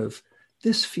supportive.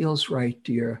 This feels right,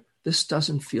 dear. This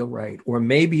doesn't feel right. Or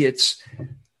maybe it's,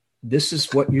 this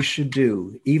is what you should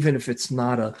do. Even if it's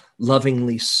not a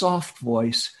lovingly soft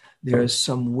voice, there's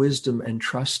some wisdom and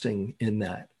trusting in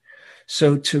that.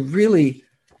 So to really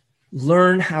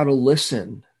learn how to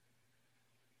listen,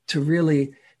 to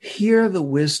really hear the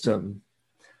wisdom,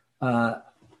 I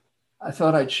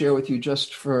thought I'd share with you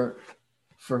just for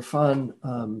fun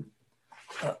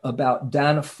about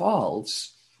Dana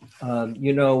Falls.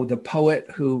 The poet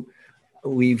who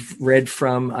we've read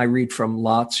from, I read from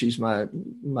lots. She's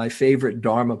my favorite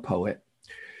Dharma poet.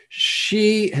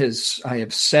 I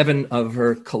have 7 of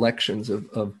her collections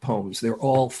of poems. They're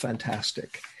all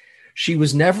fantastic. She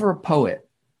was never a poet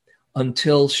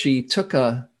until she took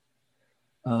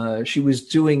she was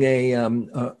doing a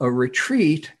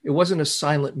retreat. It wasn't a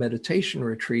silent meditation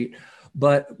retreat,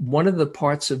 but one of the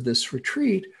parts of this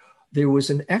retreat, there was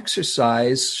an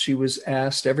exercise.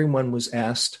 Everyone was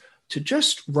asked to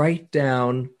just write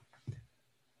down,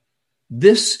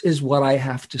 this is what I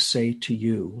have to say to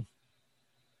you,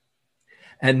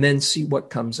 and then see what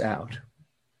comes out.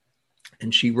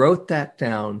 And she wrote that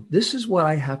down. This is what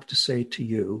I have to say to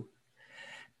you.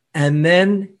 And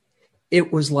then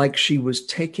it was like she was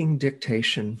taking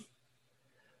dictation,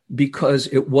 because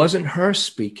it wasn't her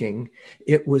speaking.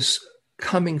 It was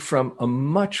coming from a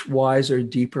much wiser,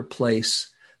 deeper place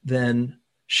than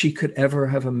she could ever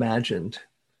have imagined.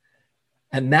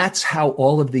 And that's how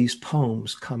all of these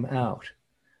poems come out.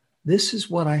 This is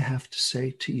what I have to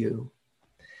say to you.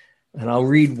 And I'll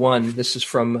read one. This is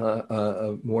from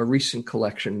a more recent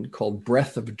collection called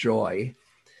Breath of Joy.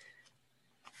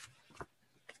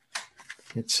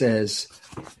 It says,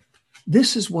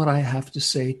 this is what I have to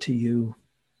say to you.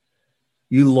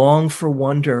 You long for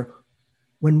wonder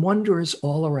when wonder is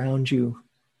all around you.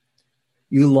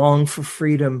 You long for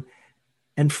freedom,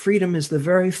 and freedom is the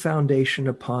very foundation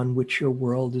upon which your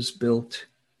world is built.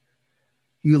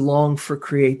 You long for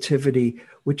creativity,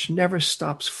 which never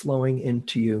stops flowing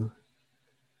into you.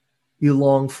 You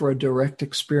long for a direct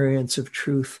experience of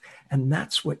truth, and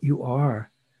that's what you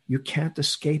are. You can't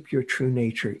escape your true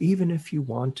nature, even if you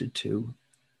wanted to.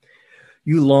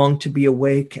 You long to be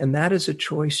awake, and that is a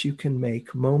choice you can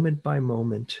make moment by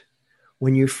moment.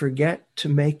 When you forget to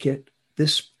make it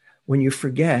this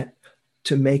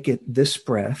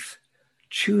breath,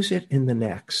 choose it in the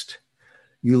next.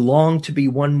 You long to be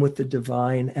one with the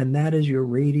divine, and that is your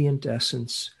radiant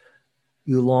essence.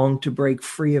 You long to break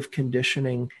free of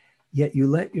conditioning, yet you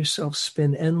let yourself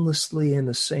spin endlessly in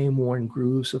the same worn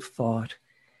grooves of thought.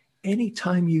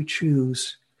 Anytime you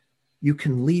choose, you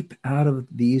can leap out of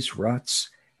these ruts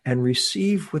and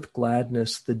receive with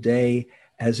gladness the day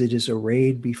as it is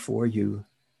arrayed before you.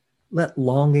 Let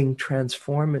longing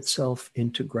transform itself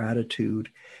into gratitude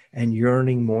and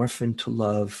yearning morph into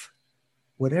love.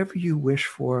 Whatever you wish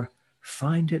for,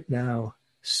 find it now.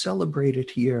 Celebrate it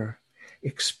here.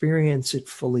 Experience it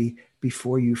fully.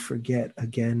 before you forget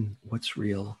again what's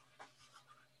real.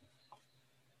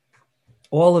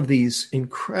 All of these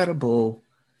incredible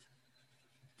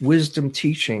wisdom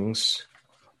teachings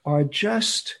are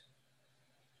just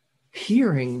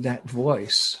hearing that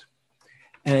voice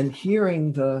and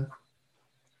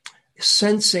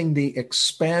sensing the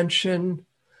expansion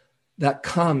that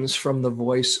comes from the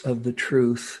voice of the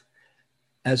truth,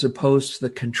 as opposed to the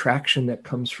contraction that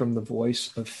comes from the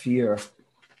voice of fear.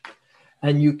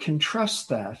 And you can trust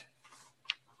that.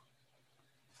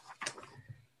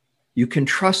 You can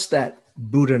trust that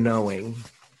Buddha knowing.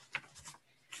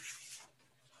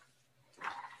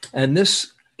 And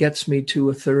this gets me to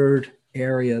a third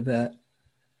area that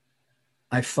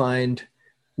I find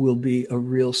will be a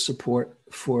real support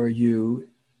for you,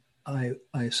 I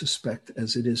suspect,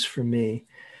 as it is for me.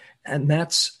 And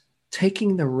that's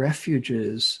taking the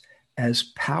refuges as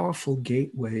powerful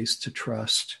gateways to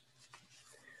trust.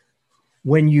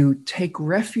 When you take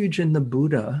refuge in the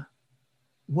Buddha,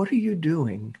 what are you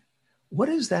doing? What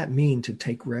does that mean to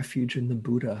take refuge in the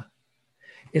Buddha?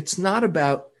 It's not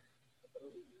about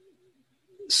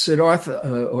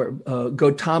Siddhartha or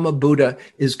Gautama Buddha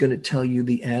is going to tell you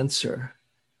the answer.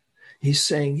 He's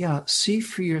saying, yeah, see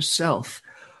for yourself.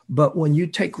 But when you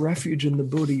take refuge in the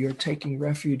Buddha, you're taking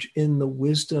refuge in the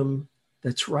wisdom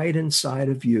that's right inside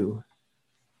of you.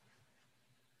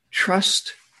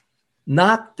 Trust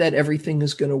not that everything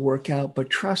is going to work out, but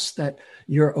trust that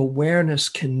your awareness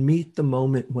can meet the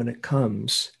moment when it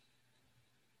comes,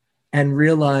 and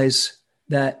realize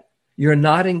that you're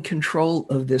not in control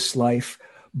of this life,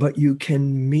 but you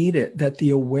can meet it, that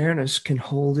the awareness can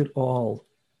hold it all.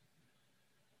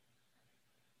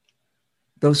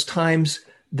 Those times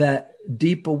that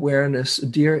deep awareness,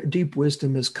 deep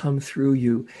wisdom has come through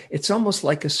you, it's almost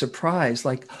like a surprise,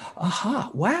 like,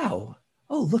 aha, wow,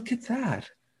 oh, look at that.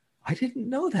 I didn't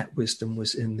know that wisdom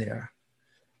was in there.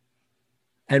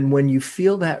 And when you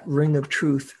feel that ring of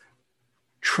truth,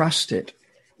 trust it.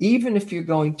 Even if you're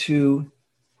going to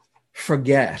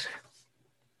forget.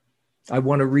 I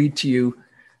want to read to you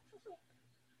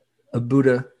a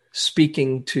Buddha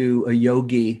speaking to a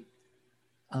yogi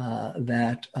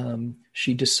that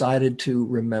she decided to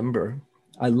remember.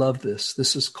 I love this.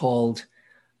 This is called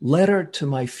Letter to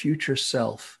My Future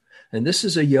Self. And this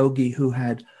is a yogi who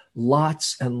had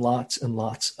lots and lots and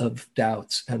lots of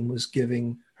doubts and was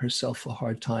giving herself a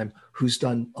hard time, who's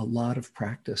done a lot of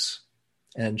practice.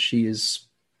 And it's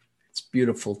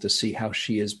beautiful to see how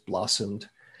she has blossomed.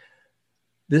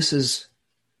 This is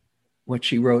what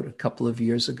she wrote a couple of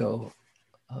years ago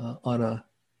on a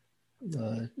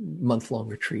month-long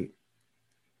retreat.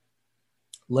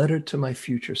 Letter to my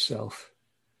future self.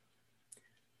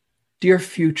 Dear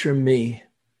future me,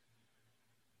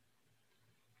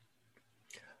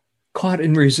 caught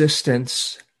in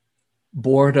resistance,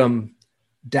 boredom,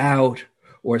 doubt,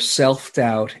 or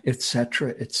self-doubt,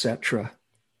 etc., etc.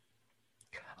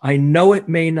 I know it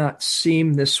may not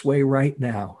seem this way right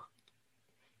now,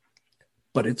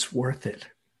 but it's worth it.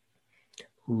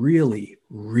 Really,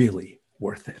 really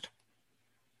worth it.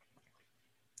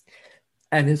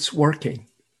 And it's working.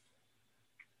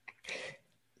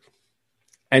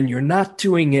 And you're not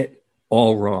doing it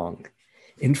all wrong.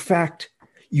 In fact,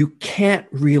 you can't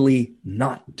really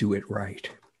not do it right.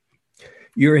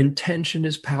 Your intention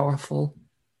is powerful.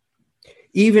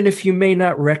 Even if you may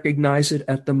not recognize it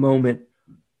at the moment,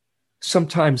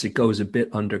 sometimes it goes a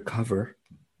bit undercover.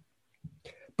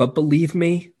 But believe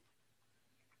me,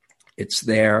 it's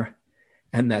there,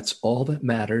 and that's all that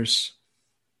matters.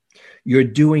 You're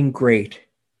doing great,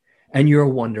 and you're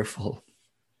wonderful.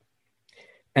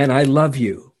 And I love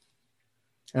you,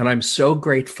 and I'm so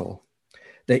grateful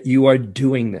that you are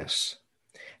doing this.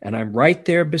 And I'm right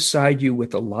there beside you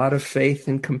with a lot of faith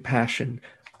and compassion.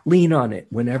 Lean on it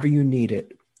whenever you need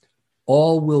it.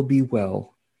 All will be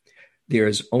well. There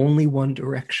is only one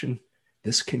direction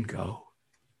this can go.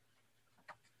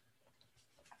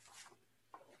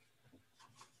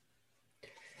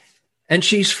 And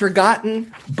she's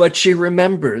forgotten, but she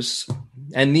remembers.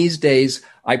 And these days,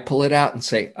 I pull it out and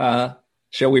say,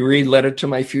 shall we read Letter to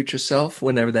My Future Self?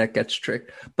 Whenever that gets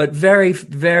tricked. But very,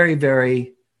 very,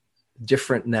 very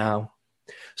different now.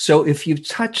 So if you've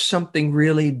touched something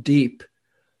really deep,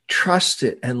 trust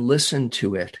it and listen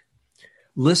to it.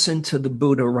 Listen to the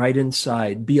Buddha right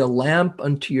inside. Be a lamp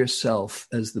unto yourself,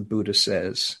 as the Buddha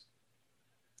says.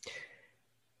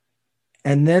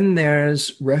 And then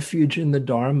there's refuge in the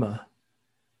Dharma.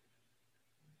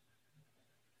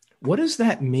 What does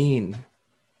that mean?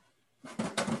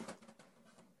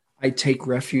 I take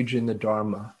refuge in the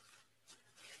Dharma.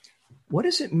 What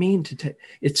does it mean to take?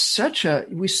 It's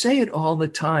we say it all the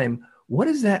time. What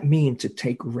does that mean to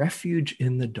take refuge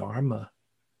in the Dharma?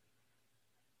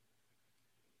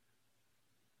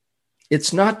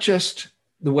 It's not just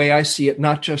the way I see it,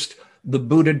 not just the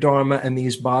Buddha Dharma and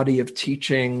these body of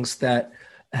teachings that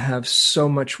have so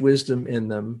much wisdom in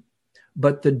them,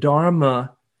 but the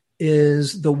Dharma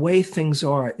is the way things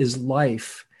are, is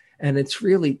life. And it's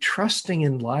really trusting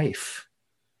in life.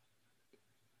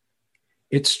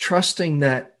 It's trusting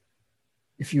that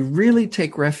if you really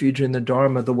take refuge in the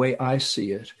Dharma the way I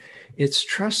see it, it's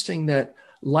trusting that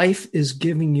life is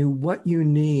giving you what you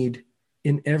need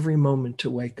in every moment to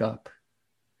wake up.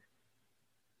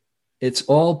 It's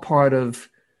all part of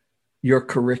your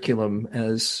curriculum,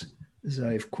 as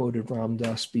I've quoted Ram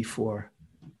Dass before.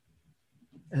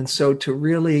 And so to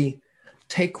really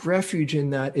take refuge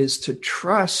in that is to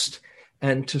trust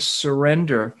and to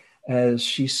surrender. As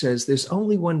she says, there's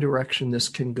only one direction this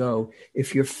can go.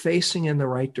 If you're facing in the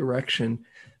right direction,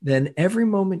 then every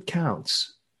moment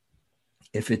counts.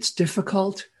 If it's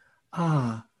difficult,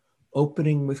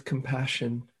 opening with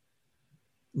compassion,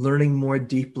 learning more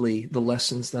deeply the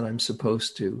lessons that I'm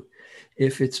supposed to.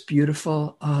 If it's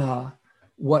beautiful,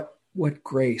 what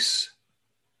grace.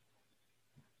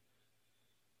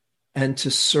 And to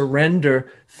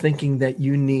surrender thinking that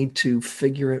you need to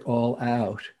figure it all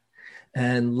out.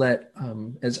 And let,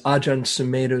 as Ajahn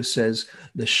Sumedho says,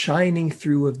 the shining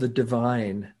through of the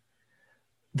divine,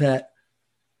 that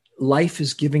life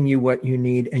is giving you what you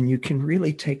need, and you can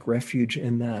really take refuge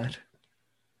in that.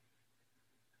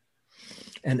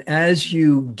 And as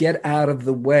you get out of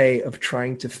the way of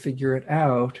trying to figure it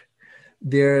out,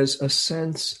 there's a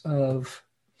sense of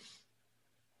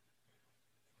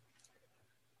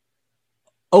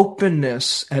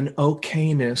openness and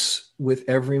okayness with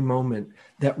every moment,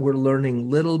 that we're learning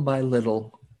little by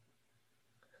little,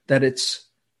 that it's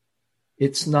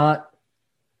not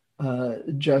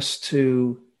just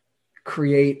to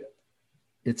create,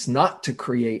 it's not to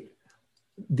create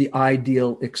the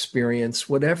ideal experience.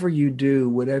 Whatever you do,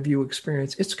 whatever you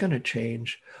experience, it's going to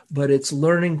change, but it's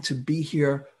learning to be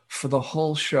here for the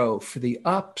whole show, for the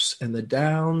ups and the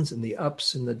downs and the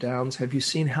ups and the downs. Have you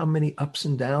seen how many ups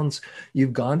and downs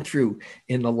you've gone through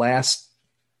in the last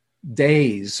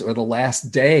days or the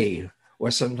last day,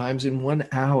 or sometimes in 1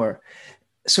 hour?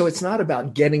 So it's not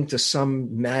about getting to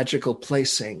some magical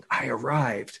place saying, I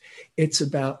arrived. It's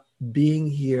about being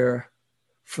here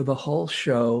for the whole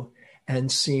show and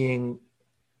seeing,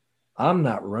 I'm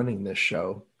not running this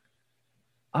show.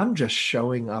 I'm just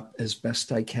showing up as best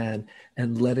I can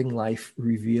and letting life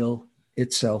reveal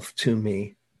itself to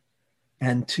me,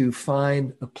 and to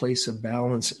find a place of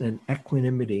balance and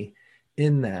equanimity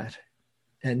in that,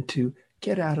 and to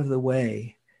get out of the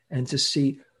way and to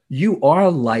see you are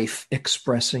life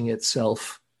expressing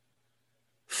itself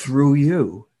through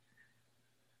you.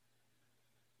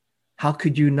 How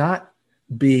could you not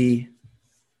be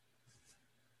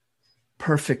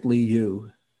perfectly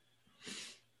you?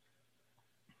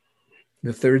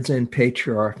 The third Zen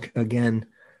patriarch, again,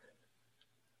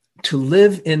 to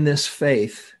live in this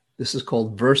faith, this is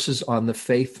called Verses on the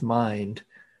Faith Mind.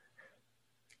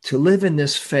 To live in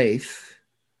this faith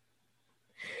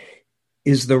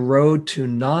is the road to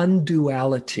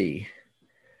non-duality,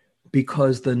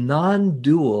 because the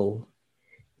non-dual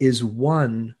is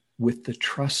one with the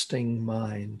trusting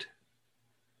mind.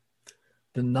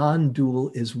 The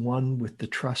non-dual is one with the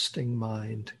trusting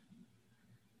mind.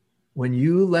 When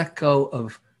you let go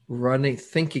of running,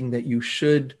 thinking that you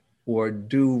should or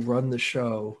do run the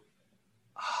show,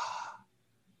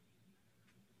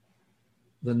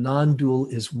 the non-dual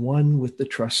is one with the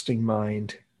trusting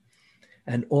mind.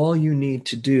 And all you need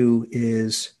to do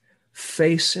is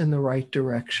face in the right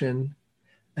direction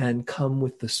and come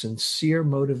with the sincere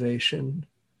motivation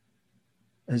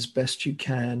as best you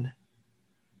can.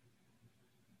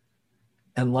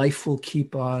 And life will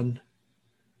keep on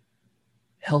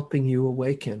helping you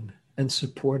awaken and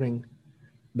supporting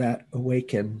that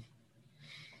awaken.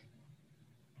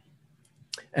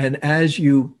 And as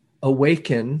you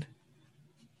awaken,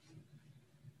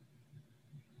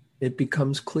 it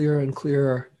becomes clearer and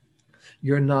clearer.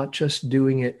 You're not just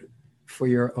doing it for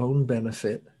your own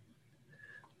benefit.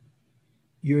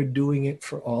 You're doing it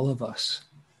for all of us.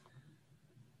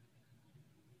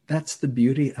 That's the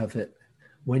beauty of it.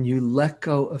 When you let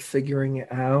go of figuring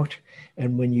it out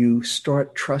and when you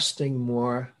start trusting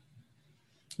more,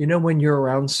 you know, when you're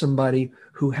around somebody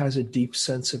who has a deep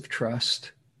sense of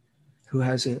trust, who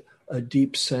has a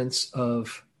deep sense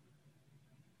of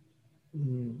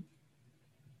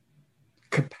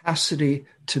capacity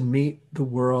to meet the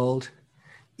world,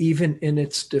 even in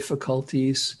its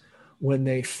difficulties, when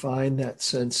they find that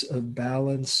sense of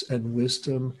balance and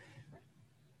wisdom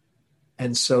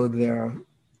And so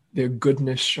their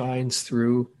goodness shines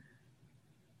through.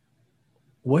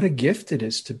 What a gift it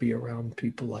is to be around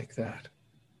people like that.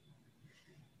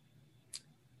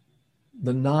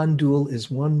 The non-dual is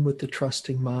one with the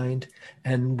trusting mind,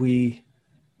 and we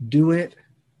do it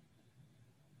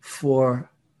for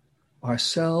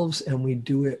ourselves and we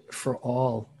do it for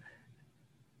all.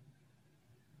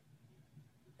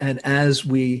 And as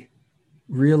we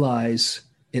realize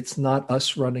it's not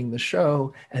us running the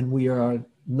show and we are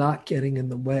not getting in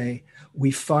the way,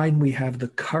 we find we have the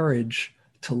courage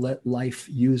to let life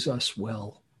use us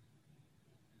well.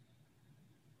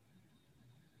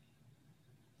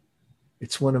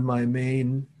 It's one of my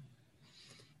main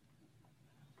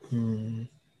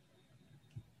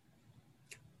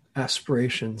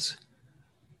aspirations.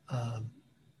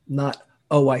 Not,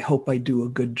 oh, I hope I do a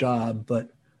good job,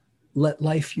 but let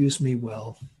life use me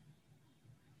well.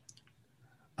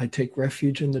 I take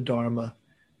refuge in the Dharma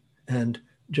and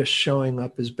just showing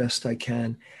up as best I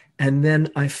can. And then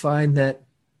I find that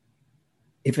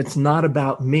if it's not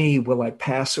about me, will I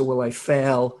pass or will I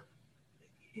fail?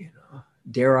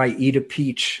 Dare I eat a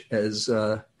peach, as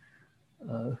who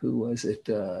was it?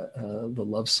 The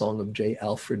love song of J.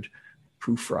 Alfred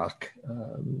Prufrock.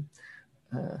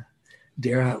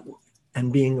 Dare I,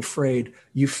 and being afraid,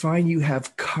 you find you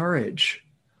have courage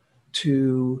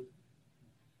to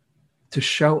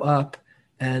show up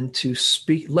and to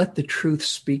speak, let the truth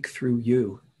speak through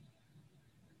you.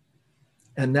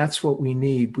 And that's what we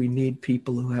need. We need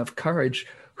people who have courage,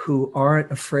 who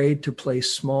aren't afraid to play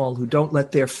small, who don't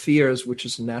let their fears, which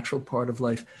is a natural part of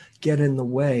life, get in the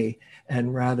way,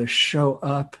 and rather show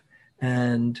up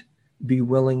and be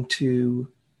willing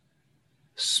to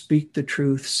speak the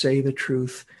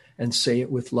truth, and say it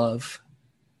with love.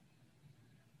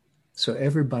 So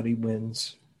everybody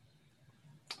wins.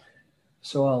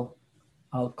 So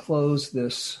I'll close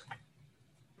this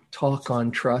talk on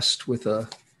trust with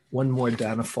one more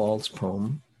Dana Falls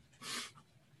poem.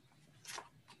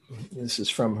 This is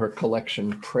from her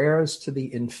collection, Prayers to the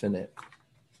Infinite,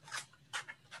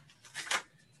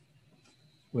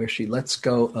 where she lets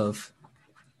go of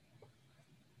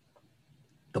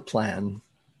the plan.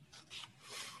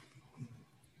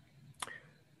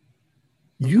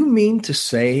 You mean to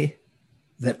say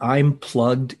that I'm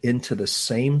plugged into the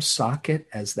same socket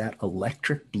as that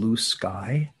electric blue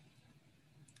sky?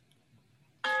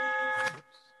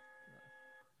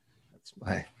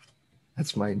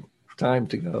 That's my time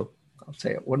to go. I'll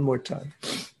say it one more time.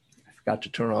 I forgot to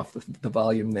turn off the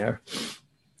volume there.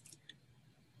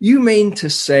 You mean to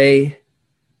say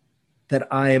that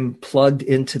I am plugged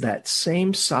into that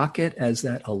same socket as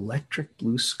that electric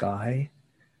blue sky,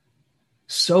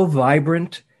 so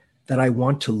vibrant that I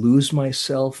want to lose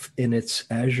myself in its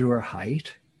azure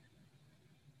height?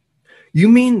 You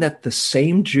mean that the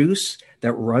same juice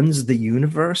that runs the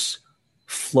universe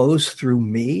flows through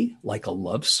me like a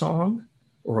love song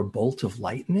or a bolt of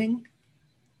lightning?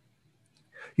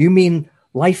 You mean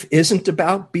life isn't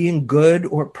about being good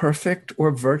or perfect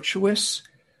or virtuous,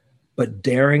 but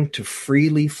daring to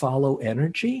freely follow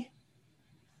energy?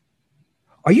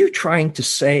 Are you trying to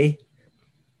say,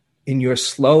 in your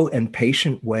slow and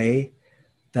patient way,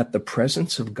 that the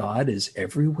presence of God is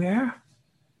everywhere?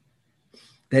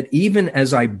 That even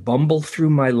as I bumble through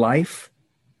my life,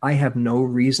 I have no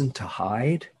reason to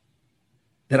hide?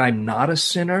 That I'm not a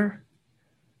sinner,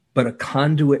 but a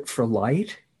conduit for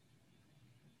light?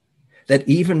 That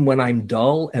even when I'm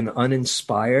dull and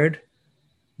uninspired,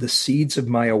 the seeds of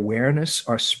my awareness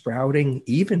are sprouting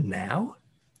even now?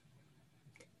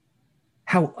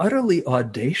 How utterly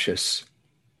audacious.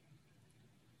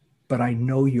 But I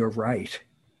know you're right.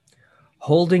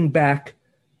 Holding back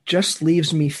just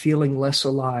leaves me feeling less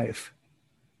alive,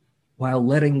 while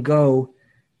letting go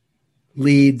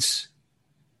leads,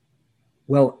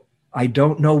 well, I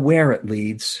don't know where it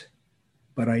leads,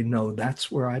 but I know that's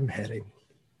where I'm heading.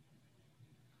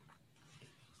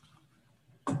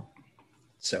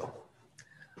 So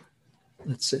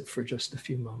let's sit for just a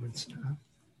few moments now.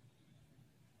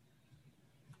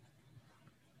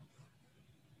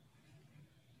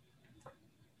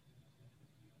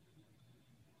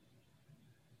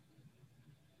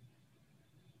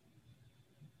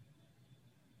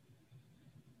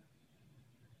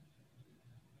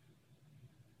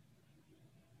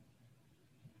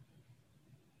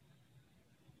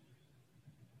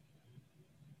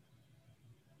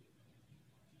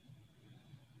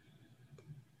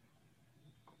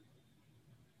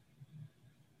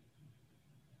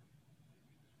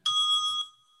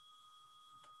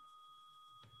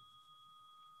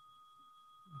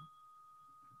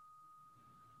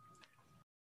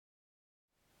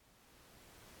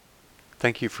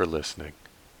 Thank you for listening.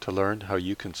 To learn how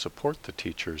you can support the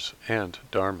teachers and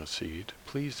Dharma Seed,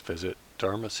 please visit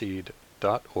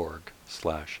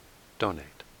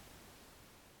dharmaseed.org/donate.